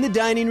 whether in the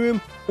dining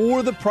room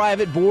or the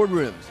private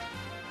boardrooms.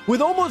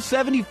 With almost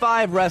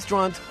 75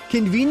 restaurants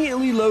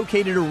conveniently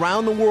located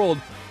around the world,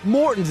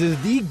 Morton's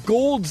is the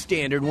gold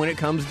standard when it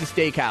comes to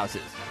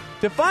steakhouses.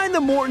 To find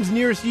the Morton's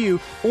nearest you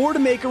or to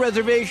make a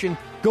reservation,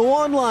 go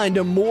online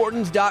to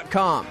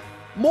Mortons.com.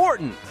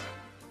 Morton's,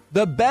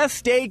 the best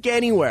steak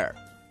anywhere,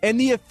 and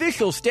the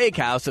official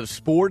steakhouse of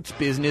Sports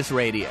Business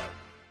Radio.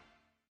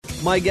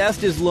 My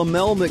guest is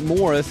Lamel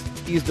McMorris.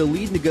 He's the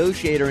lead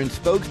negotiator and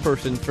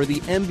spokesperson for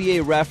the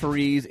NBA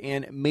referees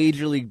and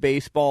Major League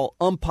Baseball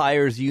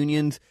umpires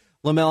unions.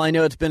 Lamel, I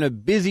know it's been a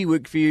busy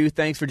week for you.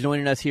 Thanks for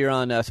joining us here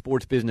on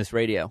Sports Business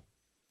Radio.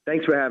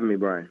 Thanks for having me,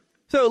 Brian.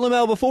 So,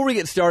 Lamel, before we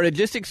get started,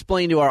 just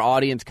explain to our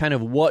audience kind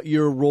of what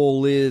your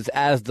role is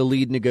as the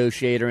lead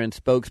negotiator and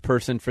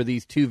spokesperson for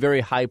these two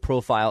very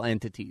high-profile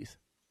entities.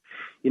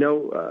 You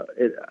know,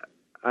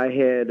 I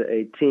had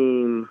a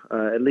team,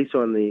 at least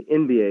on the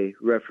NBA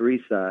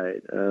referee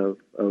side,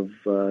 of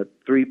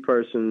 3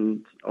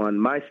 persons on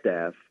my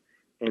staff,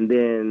 and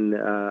then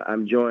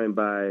I'm joined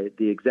by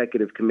the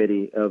executive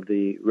committee of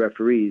the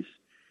referees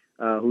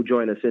who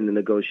join us in the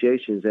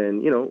negotiations.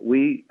 And, you know,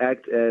 we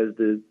act as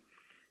the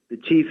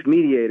chief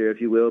mediator,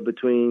 if you will,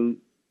 between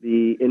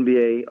the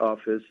NBA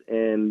office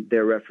and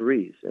their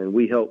referees, and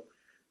we help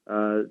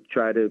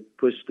try to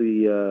push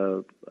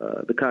the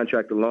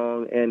contract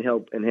along and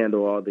help and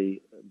handle all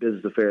the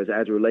business affairs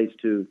as it relates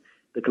to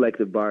the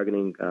collective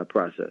bargaining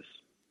process.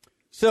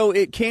 So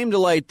it came to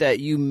light that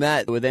you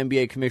met with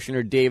NBA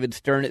Commissioner David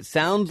Stern. It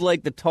sounds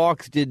like the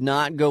talks did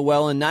not go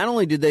well, and not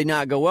only did they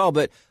not go well,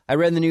 but I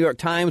read in the New York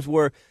Times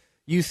where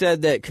you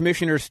said that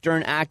Commissioner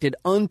Stern acted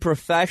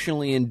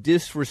unprofessionally and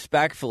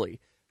disrespectfully.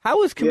 How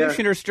was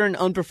Commissioner Stern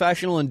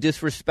unprofessional and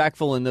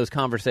disrespectful in those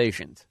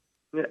conversations?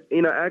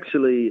 You know,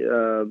 actually,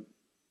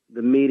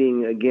 the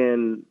meeting,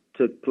 again,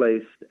 took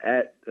place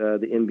at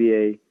the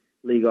NBA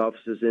league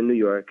offices in New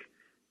York.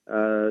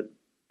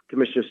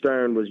 Commissioner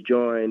Stern was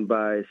joined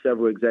by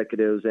several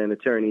executives and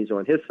attorneys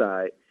on his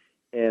side.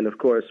 And, of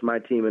course, my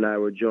team and I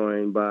were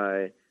joined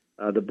by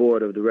the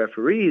board of the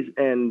referees.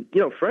 And,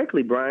 you know,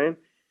 frankly, Brian,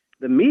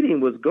 the meeting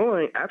was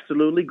going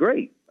absolutely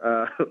great.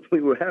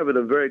 We were having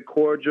a very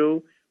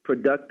cordial,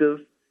 productive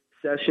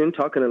session,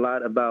 talking a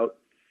lot about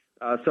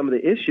some of the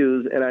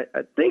issues. And I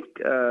think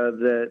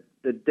that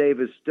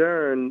David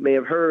Stern may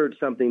have heard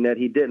something that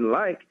he didn't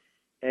like.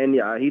 And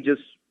he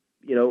just,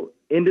 you know,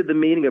 ended the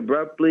meeting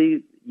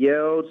abruptly,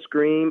 yelled,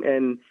 screamed,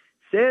 and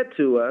said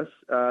to us,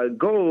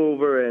 go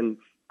over and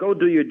go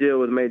do your deal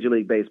with Major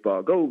League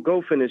Baseball.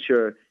 Go finish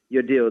your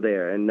deal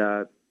there,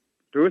 and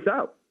threw us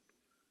out.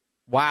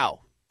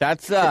 Wow.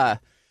 That's not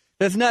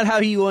how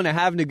you want to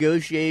have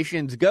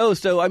negotiations go.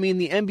 So, I mean,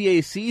 the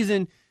NBA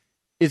season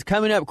is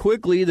coming up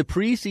quickly. The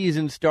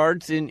preseason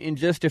starts in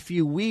just a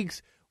few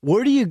weeks.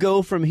 Where do you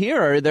go from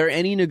here? Are there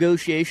any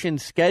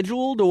negotiations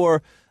scheduled,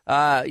 or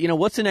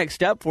what's the next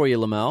step for you,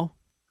 Lamel?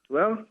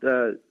 Well,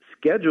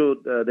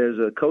 scheduled. There's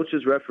a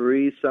coaches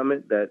referees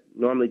summit that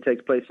normally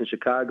takes place in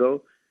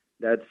Chicago.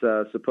 That's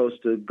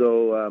supposed to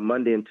go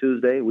Monday and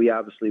Tuesday. We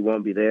obviously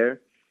won't be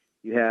there.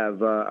 You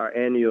have our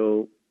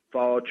annual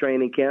fall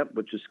training camp,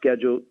 which is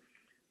scheduled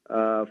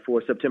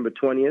for September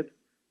 20th.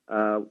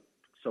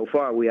 So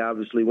far, we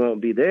obviously won't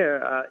be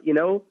there.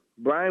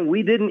 Brian,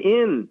 we didn't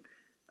end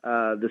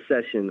the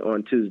session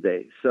on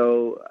Tuesday.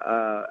 So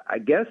I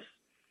guess,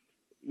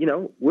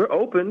 we're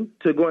open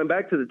to going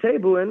back to the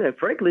table. And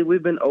frankly,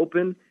 we've been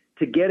open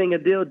to getting a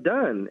deal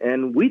done.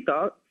 And we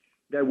thought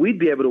that we'd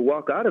be able to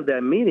walk out of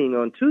that meeting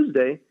on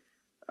Tuesday,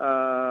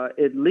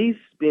 at least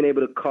being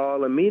able to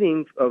call a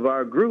meeting of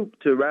our group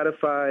to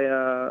ratify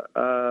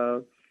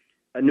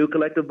a new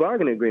collective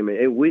bargaining agreement.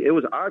 It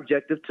was our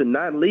objective to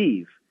not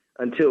leave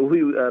until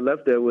we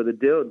left there with a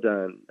deal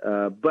done.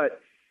 But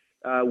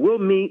we'll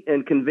meet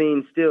and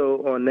convene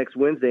still on next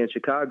Wednesday in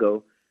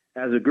Chicago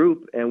as a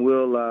group, and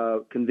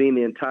we'll convene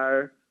the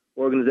entire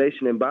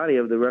organization and body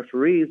of the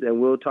referees,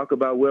 and we'll talk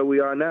about where we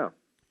are now.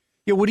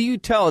 Yeah, what do you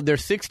tell?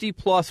 There's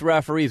 60-plus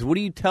referees. What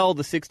do you tell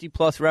the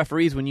 60-plus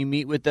referees when you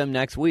meet with them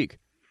next week?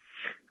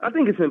 I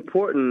think it's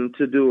important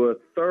to do a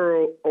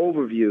thorough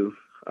overview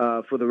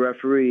for the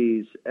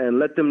referees and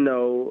let them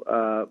know,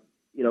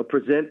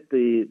 present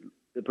the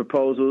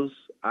proposals,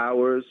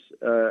 ours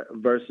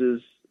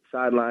versus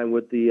sideline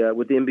with the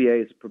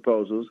NBA's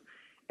proposals,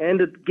 and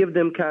to give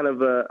them kind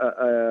of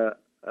a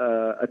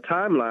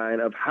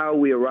timeline of how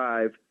we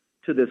arrive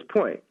to this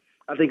point.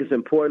 I think it's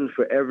important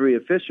for every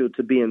official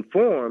to be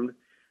informed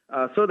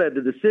so that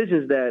the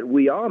decisions that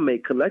we all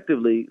make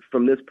collectively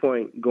from this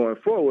point going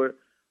forward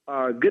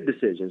are good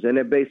decisions, and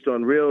they're based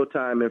on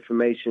real-time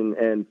information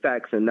and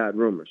facts and not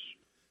rumors.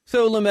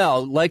 So,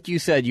 Lamel, like you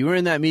said, you were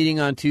in that meeting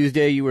on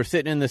Tuesday. You were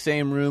sitting in the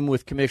same room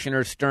with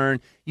Commissioner Stern.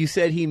 You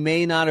said he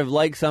may not have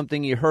liked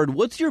something you heard.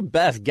 What's your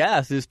best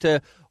guess as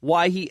to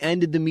why he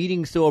ended the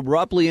meeting so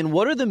abruptly, and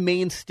what are the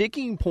main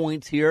sticking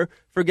points here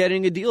for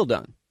getting a deal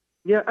done?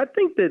 Yeah, I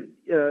think that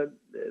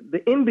the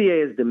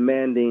NBA is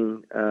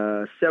demanding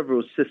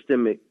several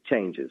systemic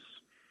changes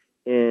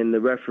in the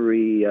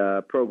referee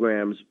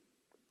program's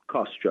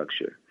cost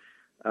structure.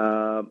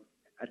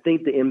 I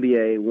think the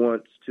NBA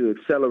wants to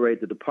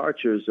accelerate the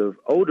departures of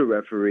older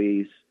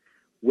referees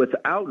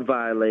without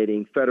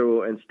violating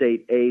federal and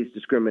state age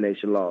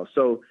discrimination laws.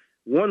 So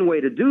one way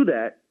to do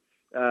that,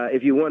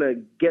 if you want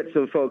to get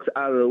some folks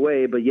out of the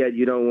way, but yet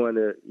you don't want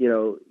to,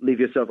 leave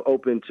yourself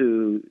open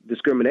to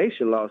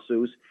discrimination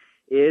lawsuits,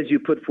 is you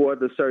put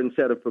forth a certain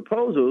set of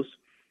proposals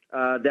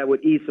that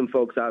would ease some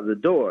folks out of the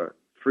door.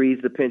 Freeze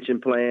the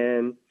pension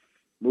plan,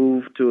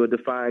 move to a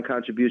defined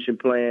contribution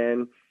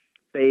plan,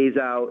 phase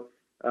out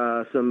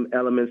some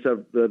elements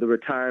of the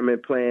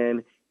retirement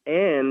plan,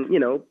 and,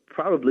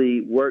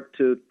 probably work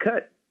to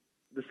cut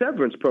the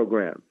severance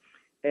program.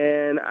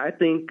 And I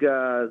think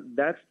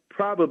that's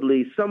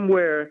probably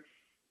somewhere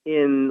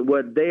in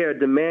what they are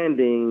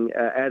demanding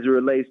as it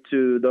relates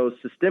to those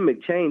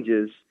systemic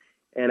changes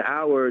and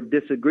our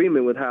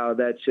disagreement with how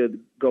that should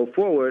go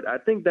forward. I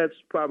think that's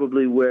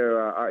probably where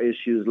our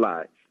issues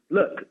lie.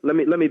 Look, let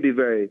me be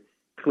very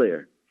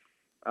clear.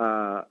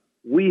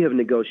 We have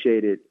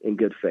negotiated in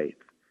good faith.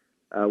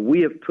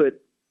 We have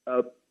put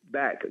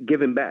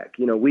given back.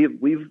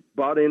 We've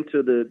bought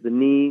into the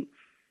need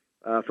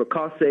for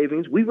cost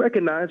savings. We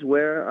recognize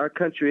where our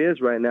country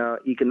is right now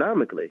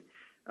economically.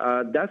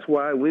 That's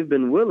why we've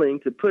been willing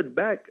to put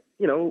back,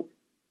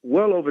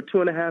 well over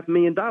 $2.5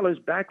 million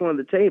back on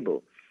the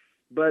table.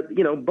 But,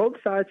 both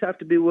sides have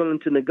to be willing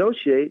to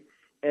negotiate.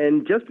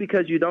 And just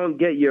because you don't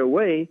get your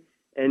way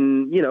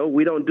and,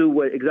 we don't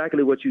do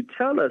exactly what you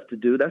tell us to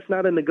do, that's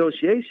not a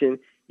negotiation.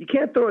 You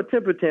can't throw a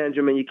temper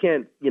tantrum and you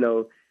can't,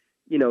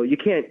 you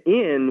can't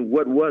end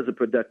what was a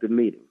productive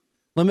meeting.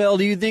 Lamel,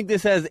 do you think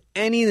this has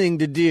anything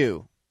to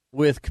do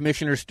with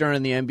Commissioner Stern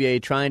and the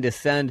NBA trying to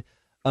send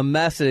a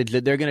message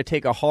that they're going to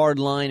take a hard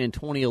line in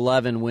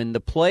 2011 when the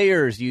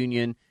players'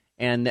 union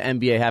and the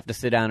NBA have to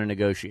sit down and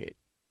negotiate?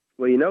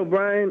 Well,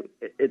 Brian,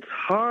 it's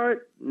hard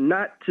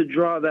not to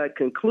draw that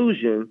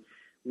conclusion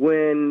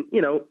when,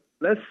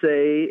 let's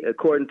say,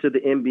 according to the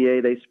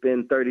NBA, they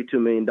spend $32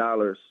 million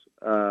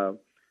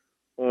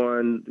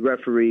on the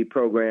referee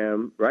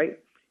program, right?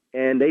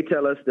 And they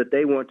tell us that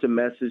they want to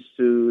message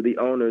to the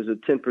owners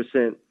of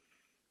 10%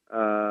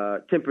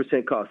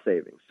 cost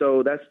savings.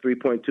 So that's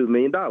 $3.2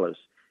 million.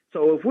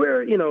 So if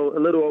we're, a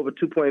little over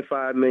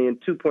 $2.5 million,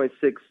 $2.6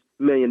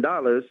 million,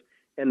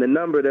 and the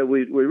number that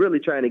we're really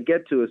trying to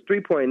get to is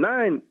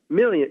 $3.9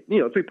 million,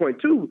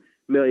 $3.2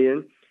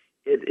 million,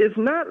 it's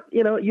not,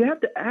 you have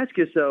to ask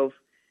yourself,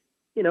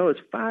 is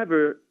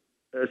 $500,000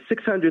 or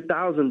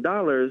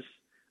 $600,000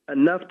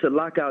 enough to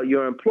lock out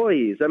your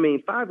employees? I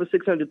mean, $500,000 or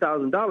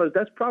 $600,000,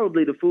 that's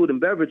probably the food and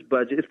beverage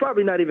budget. It's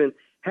probably not even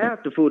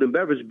half the food and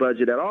beverage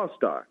budget at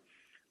All-Star.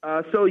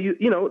 So,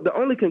 the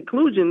only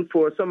conclusion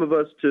for some of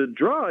us to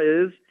draw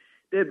is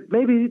that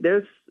maybe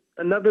there's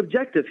another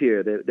objective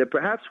here, that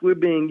perhaps we're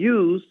being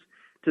used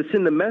to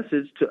send a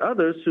message to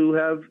others who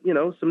have,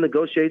 some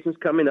negotiations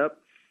coming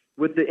up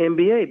with the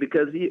NBA,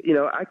 because,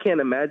 I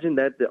can't imagine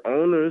that the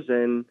owners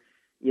and,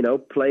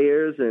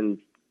 players and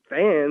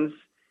fans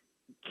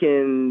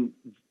can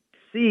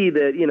see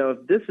that,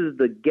 if this is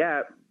the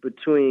gap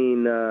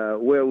between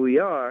where we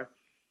are,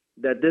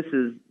 that this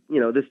is,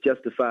 this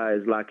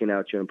justifies locking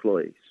out your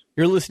employees.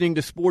 You're listening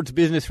to Sports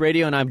Business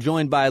Radio, and I'm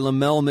joined by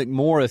Lamel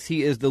McMorris.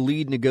 He is the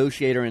lead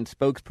negotiator and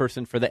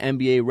spokesperson for the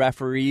NBA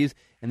referees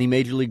and the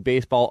Major League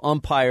Baseball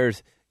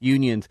umpires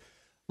unions.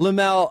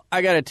 Lamel,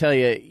 I got to tell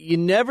you, you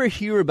never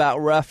hear about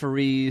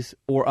referees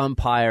or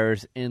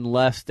umpires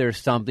unless there's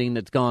something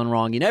that's gone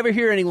wrong. You never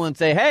hear anyone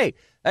say, hey,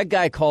 that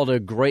guy called a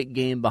great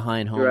game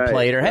behind home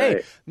plate, or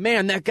hey,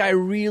 man, that guy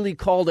really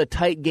called a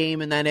tight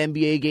game in that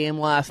NBA game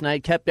last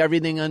night, kept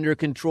everything under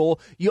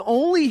control. You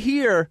only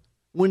hear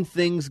when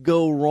things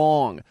go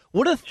wrong.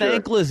 What a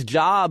thankless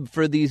job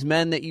for these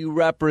men that you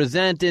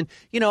represent. And,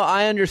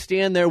 I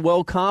understand they're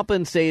well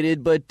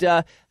compensated, but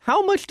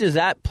how much does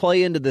that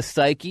play into the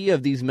psyche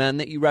of these men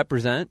that you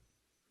represent?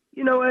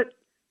 You know what?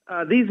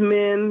 These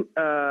men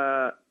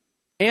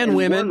and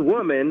women, one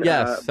woman,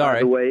 by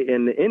the way,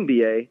 in the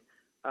NBA,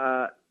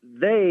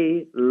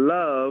 they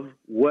love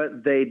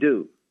what they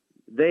do.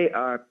 They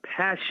are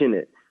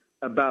passionate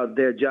about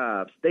their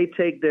jobs. They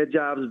take their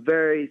jobs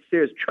very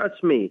serious.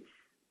 Trust me,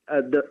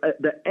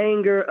 the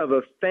anger of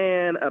a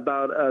fan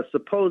about a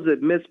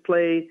supposed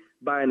misplay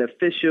by an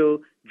official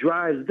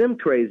drives them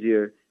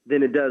crazier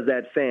than it does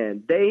that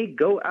fan. They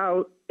go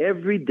out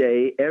every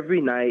day,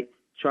 every night,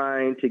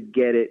 trying to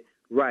get it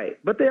right.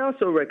 But they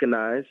also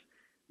recognize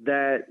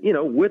that,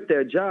 with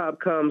their job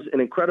comes an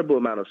incredible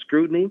amount of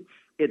scrutiny.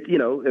 If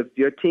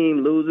your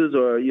team loses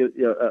or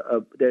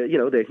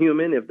they're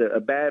human, if a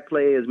bad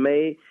play is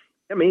made,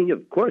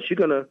 of course you're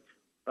gonna,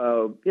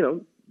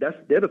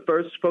 they're the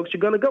first folks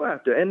you're gonna go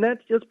after, and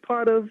that's just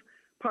part of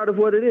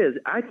what it is.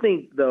 I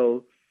think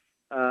though,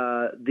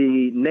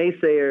 the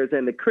naysayers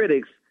and the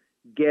critics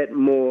get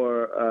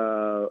more,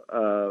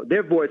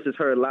 their voice is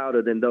heard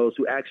louder than those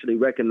who actually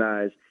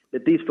recognize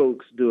that these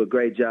folks do a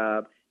great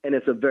job, and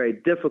it's a very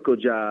difficult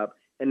job,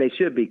 and they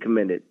should be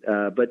commended.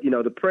 But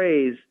the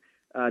praise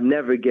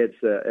never gets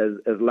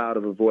as loud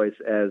of a voice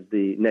as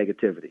the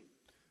negativity.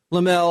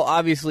 Lamel,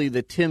 obviously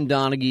the Tim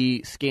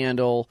Donaghy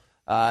scandal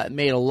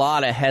made a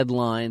lot of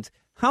headlines.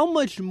 How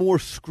much more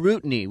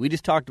scrutiny, we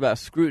just talked about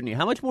scrutiny,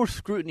 how much more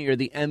scrutiny are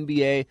the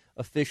NBA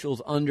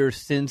officials under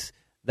since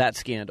that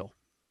scandal?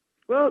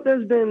 Well, there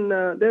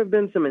have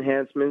been some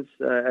enhancements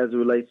as it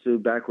relates to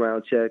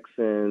background checks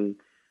and,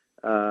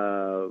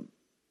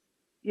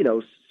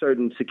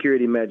 certain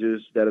security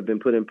measures that have been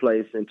put in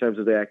place in terms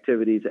of their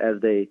activities as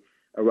they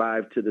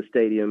arrive to the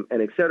stadium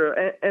and et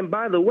cetera. And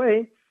by the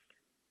way,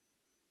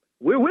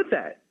 we're with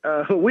that.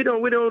 We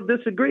don't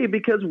disagree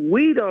because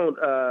we don't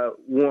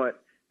want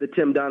the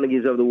Tim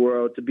Donaghys of the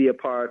world to be a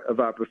part of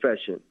our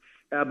profession.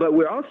 But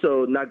we're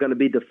also not going to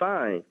be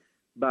defined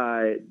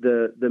by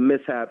the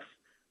mishaps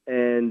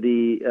and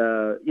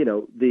the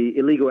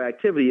illegal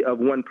activity of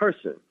one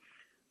person.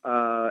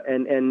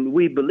 And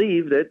we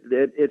believe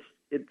that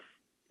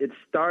it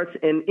starts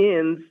and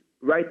ends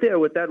right there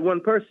with that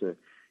one person.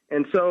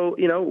 And so,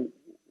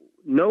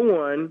 no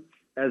one,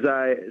 as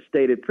I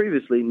stated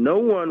previously, no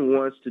one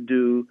wants to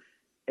do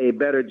a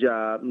better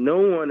job. No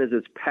one is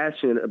as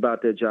passionate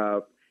about their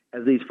job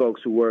as these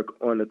folks who work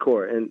on the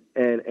court and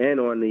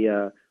on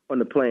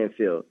the playing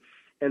field.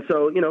 And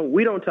so,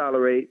 we don't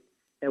tolerate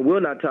and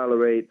will not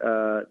tolerate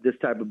this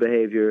type of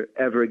behavior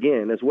ever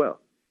again as well.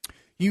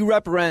 You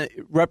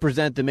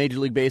represent the Major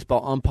League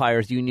Baseball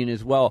Umpires Union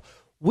as well.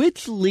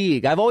 Which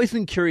league, I've always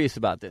been curious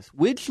about this,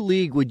 which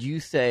league would you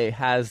say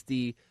has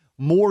the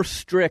more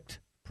strict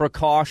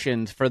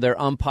precautions for their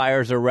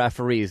umpires or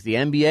referees, the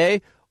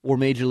NBA or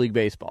Major League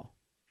Baseball?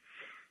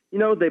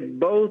 They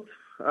both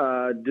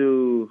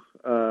do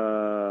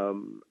a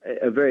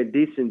very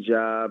decent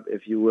job,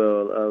 if you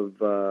will,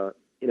 of,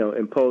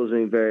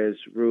 imposing various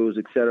rules,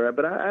 et cetera.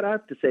 But I'd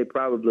have to say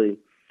probably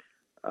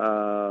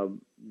that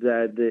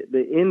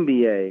the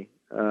NBA,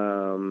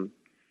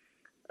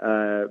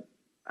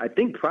 I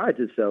think, prides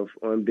itself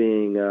on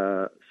being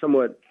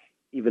somewhat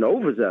even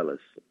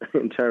overzealous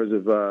in terms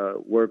of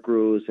work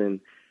rules and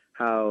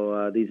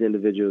how these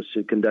individuals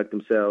should conduct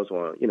themselves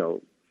on,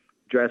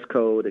 dress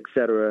code, et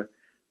cetera.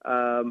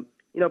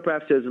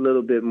 Perhaps there's a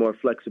little bit more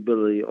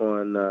flexibility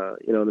on,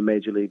 the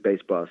Major League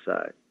Baseball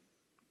side.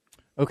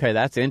 Okay,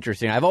 that's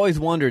interesting. I've always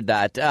wondered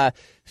that.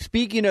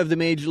 Speaking of the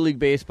Major League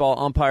Baseball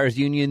Umpires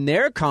Union,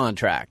 their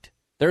contract,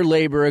 their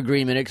labor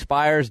agreement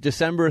expires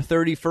December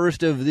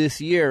 31st of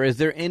this year. Is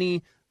there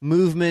any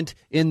movement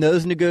in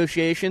those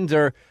negotiations,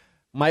 or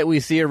might we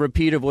see a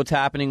repeat of what's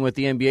happening with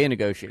the NBA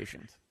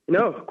negotiations?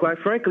 Quite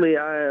frankly,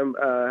 I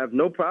have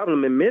no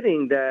problem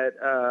admitting that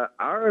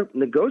our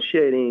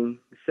negotiating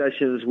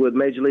sessions with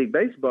Major League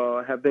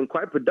Baseball have been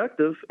quite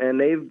productive,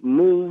 and they've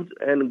moved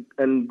and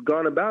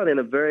gone about in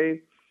a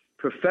very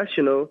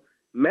professional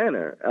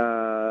manner.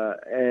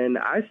 And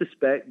I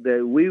suspect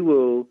that we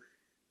will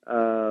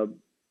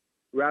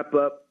wrap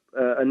up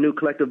a new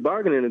collective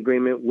bargaining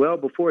agreement well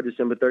before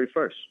December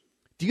 31st.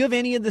 Do you have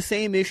any of the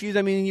same issues?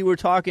 I mean, you were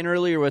talking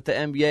earlier with the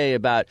NBA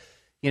about,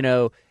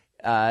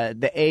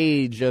 the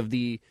age of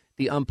the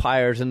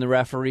umpires and the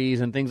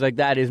referees and things like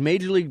that. Is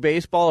Major League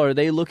Baseball, are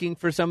they looking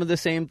for some of the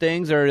same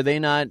things, or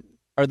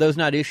are those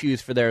not issues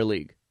for their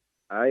league?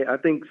 I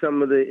think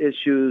some of the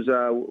issues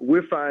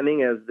we're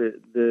finding as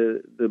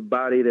the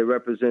body that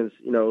represents,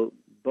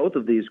 both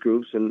of these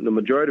groups and the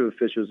majority of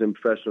officials in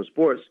professional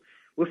sports,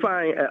 we're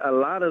finding a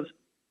lot of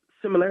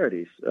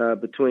similarities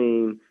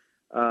between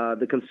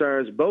the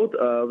concerns both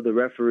of the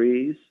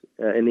referees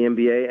in the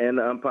NBA and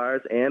the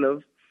umpires and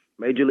of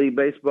Major League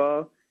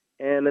Baseball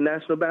and the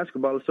National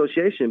Basketball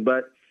Association.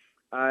 But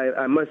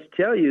I must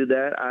tell you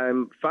that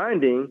I'm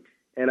finding,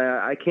 and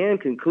I can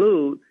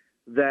conclude,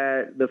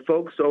 that the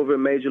folks over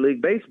in Major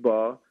League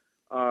Baseball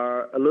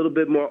are a little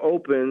bit more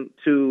open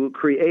to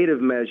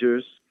creative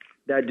measures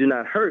that do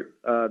not hurt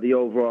the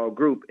overall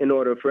group in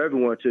order for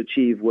everyone to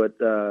achieve what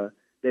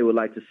they would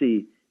like to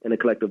see in a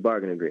collective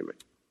bargaining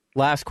agreement.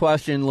 Last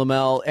question,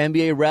 Lamel.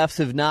 NBA refs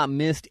have not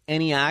missed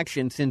any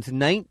action since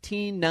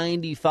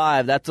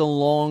 1995. That's a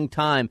long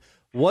time.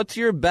 What's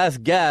your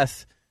best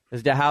guess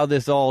as to how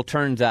this all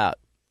turns out?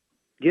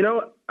 You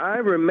know, I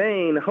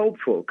remain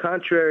hopeful.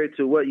 Contrary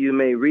to what you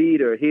may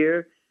read or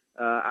hear,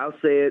 I'll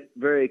say it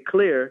very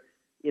clear.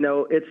 You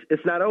know,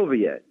 it's not over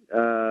yet.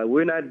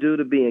 We're not due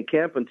to be in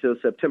camp until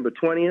September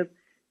 20th,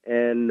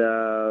 and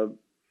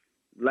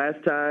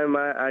last time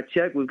I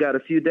checked, we've got a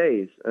few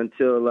days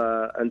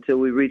until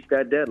we reach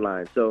that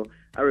deadline. So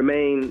I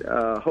remain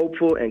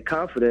hopeful and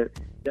confident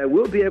that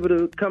we'll be able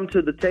to come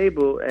to the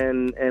table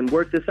and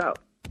work this out.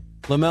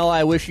 Lamel,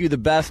 I wish you the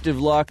best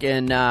of luck,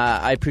 and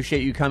I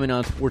appreciate you coming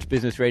on Sports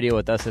Business Radio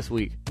with us this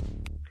week.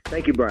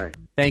 Thank you, Brian.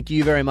 Thank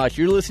you very much.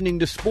 You're listening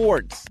to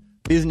Sports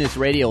Business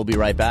Radio. We'll be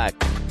right back.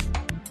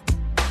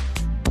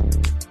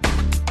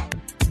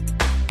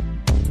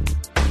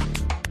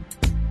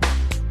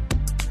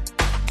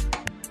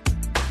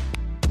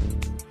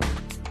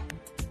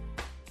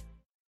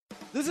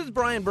 This is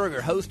Brian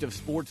Berger, host of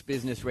Sports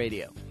Business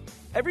Radio.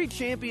 Every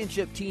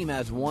championship team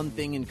has one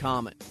thing in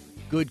common: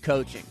 good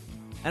coaching.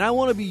 And I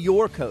want to be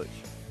your coach,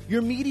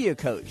 your media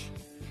coach.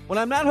 When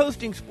I'm not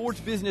hosting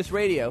Sports Business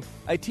Radio,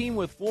 I team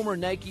with former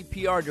Nike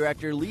PR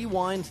director Lee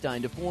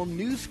Weinstein to form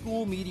New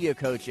School Media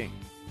Coaching.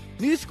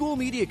 New School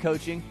Media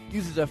Coaching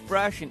uses a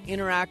fresh and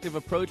interactive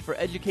approach for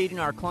educating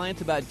our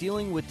clients about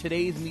dealing with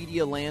today's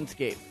media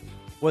landscape.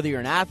 Whether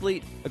you're an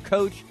athlete, a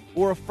coach,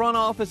 or a front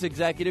office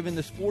executive in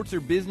the sports or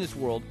business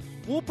world,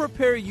 we'll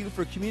prepare you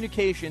for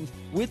communications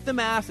with the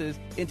masses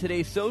in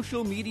today's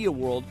social media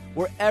world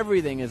where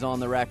everything is on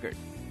the record.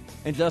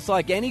 And just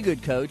like any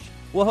good coach,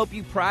 we'll help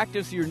you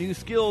practice your new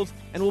skills,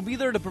 and we'll be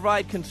there to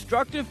provide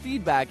constructive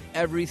feedback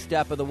every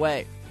step of the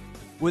way.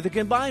 With a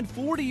combined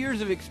 40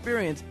 years of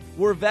experience,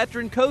 we're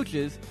veteran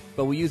coaches,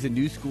 but we use a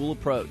new school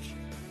approach.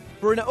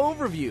 For an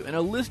overview and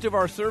a list of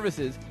our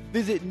services,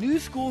 visit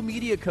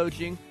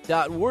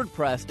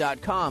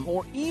newschoolmediacoaching.wordpress.com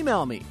or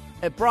email me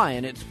at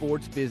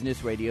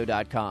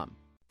brian@sportsbusinessradio.com.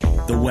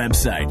 The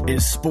website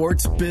is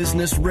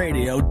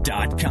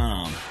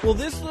sportsbusinessradio.com. Well,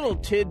 this little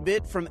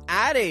tidbit from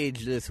Ad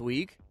Age this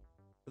week: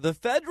 the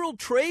Federal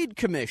Trade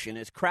Commission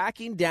is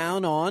cracking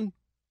down on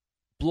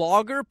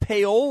blogger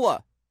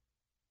payola.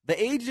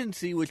 The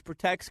agency, which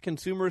protects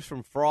consumers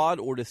from fraud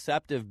or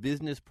deceptive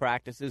business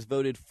practices,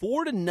 voted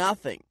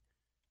 4-0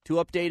 to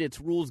update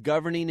its rules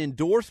governing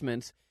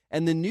endorsements,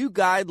 and the new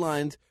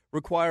guidelines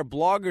require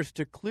bloggers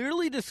to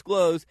clearly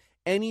disclose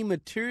any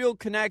material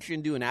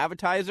connection to an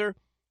advertiser,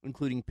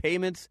 including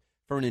payments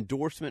for an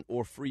endorsement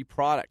or free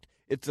product.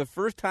 It's the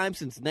first time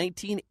since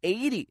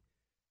 1980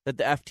 that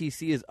the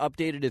FTC has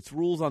updated its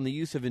rules on the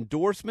use of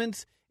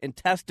endorsements and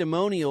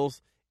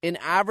testimonials in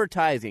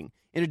advertising.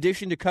 In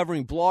addition to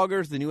covering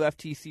bloggers, the new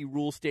FTC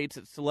rule states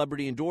that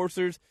celebrity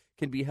endorsers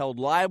can be held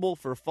liable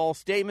for false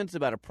statements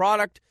about a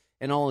product,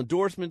 and all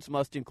endorsements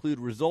must include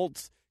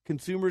results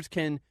consumers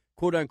can,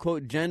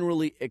 quote-unquote,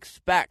 generally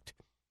expect.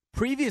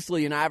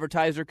 Previously, an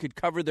advertiser could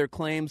cover their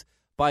claims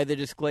by the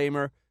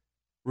disclaimer,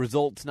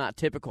 results not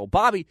typical.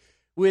 Bobby,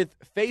 with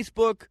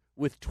Facebook,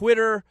 with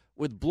Twitter,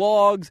 with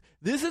blogs,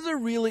 this is a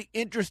really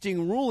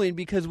interesting ruling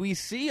because we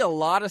see a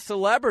lot of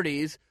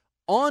celebrities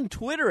on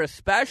Twitter,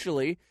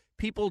 especially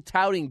people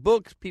touting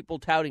books, people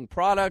touting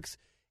products,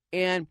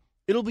 and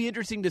it'll be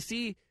interesting to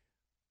see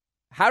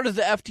how does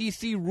the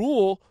FTC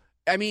rule.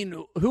 I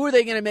mean, who are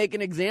they going to make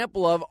an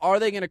example of? Are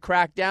they going to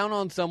crack down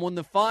on someone?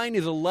 The fine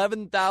is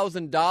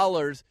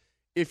 $11,000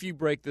 if you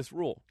break this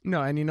rule.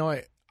 No, and you know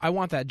what? I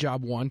want that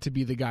job one to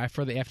be the guy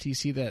for the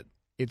FTC that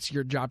it's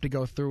your job to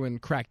go through and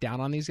crack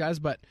down on these guys.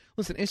 But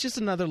listen, it's just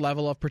another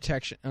level of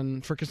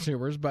protection for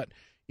consumers. But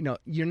you know,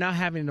 you're not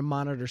having to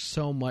monitor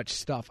so much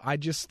stuff. I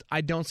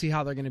don't see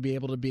how they're going to be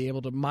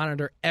able to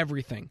monitor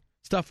everything.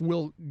 Stuff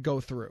will go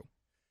through.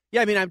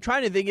 Yeah, I mean, I'm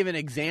trying to think of an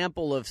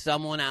example of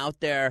someone out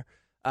there.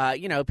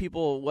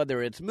 People,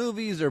 whether it's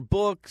movies or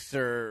books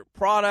or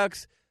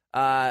products,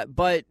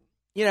 but.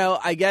 You know,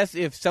 I guess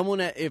if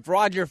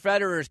Roger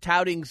Federer is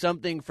touting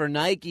something for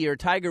Nike or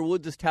Tiger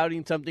Woods is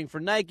touting something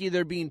for Nike,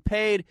 they're being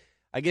paid.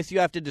 I guess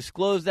you have to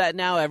disclose that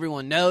now.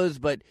 Everyone knows,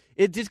 but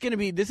it's just going to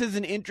be, this is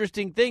an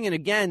interesting thing. And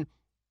again,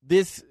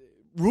 this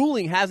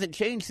ruling hasn't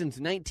changed since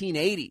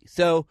 1980.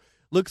 So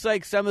looks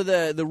like some of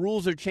the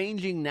rules are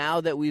changing now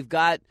that we've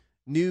got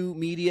new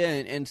media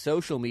and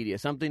social media,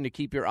 something to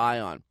keep your eye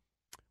on.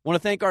 Want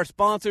to thank our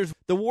sponsors,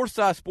 the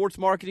Warsaw Sports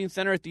Marketing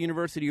Center at the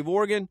University of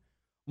Oregon,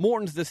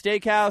 Morton's The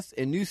Steakhouse,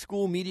 and New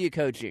School Media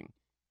Coaching.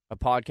 A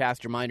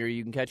podcast reminder,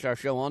 you can catch our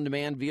show on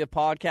demand via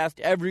podcast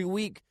every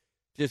week.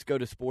 Just go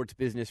to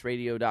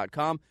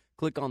sportsbusinessradio.com,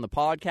 click on the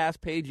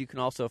podcast page. You can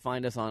also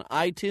find us on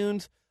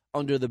iTunes.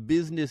 Under the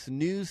business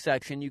news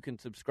section, you can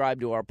subscribe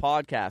to our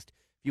podcast.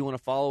 If you want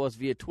to follow us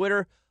via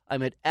Twitter,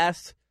 I'm at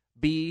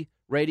SB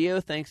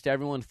Radio. Thanks to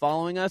everyone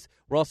following us.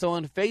 We're also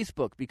on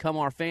Facebook. Become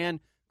our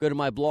fan. Go to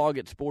my blog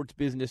at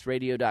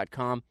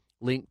sportsbusinessradio.com.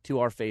 link to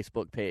our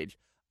Facebook page.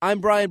 I'm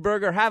Brian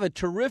Berger. Have a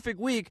terrific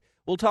week.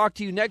 We'll talk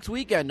to you next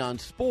weekend on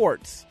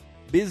Sports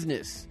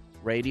Business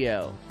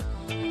Radio.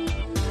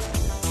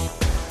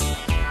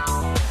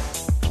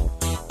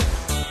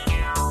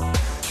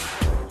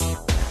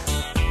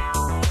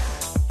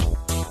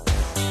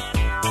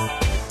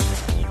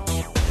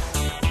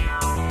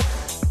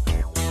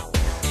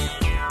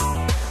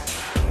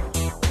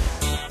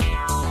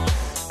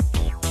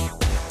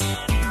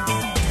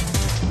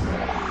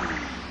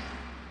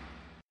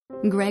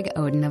 Greg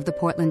Oden of the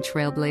Portland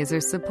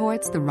Trailblazers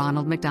supports the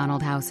Ronald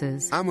McDonald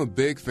Houses. I'm a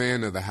big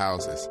fan of the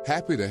houses,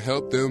 happy to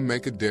help them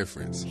make a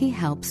difference. He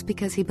helps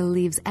because he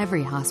believes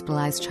every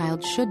hospitalized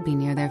child should be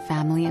near their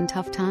family in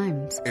tough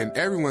times. And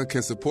everyone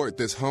can support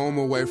this home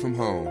away from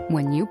home.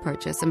 When you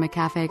purchase a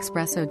McCafe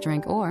Espresso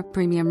drink or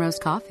premium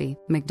roast coffee,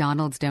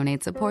 McDonald's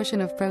donates a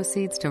portion of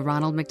proceeds to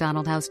Ronald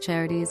McDonald House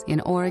charities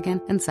in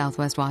Oregon and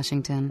Southwest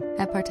Washington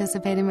at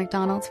participating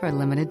McDonald's for a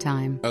limited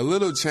time. A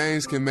little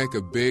change can make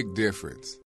a big difference.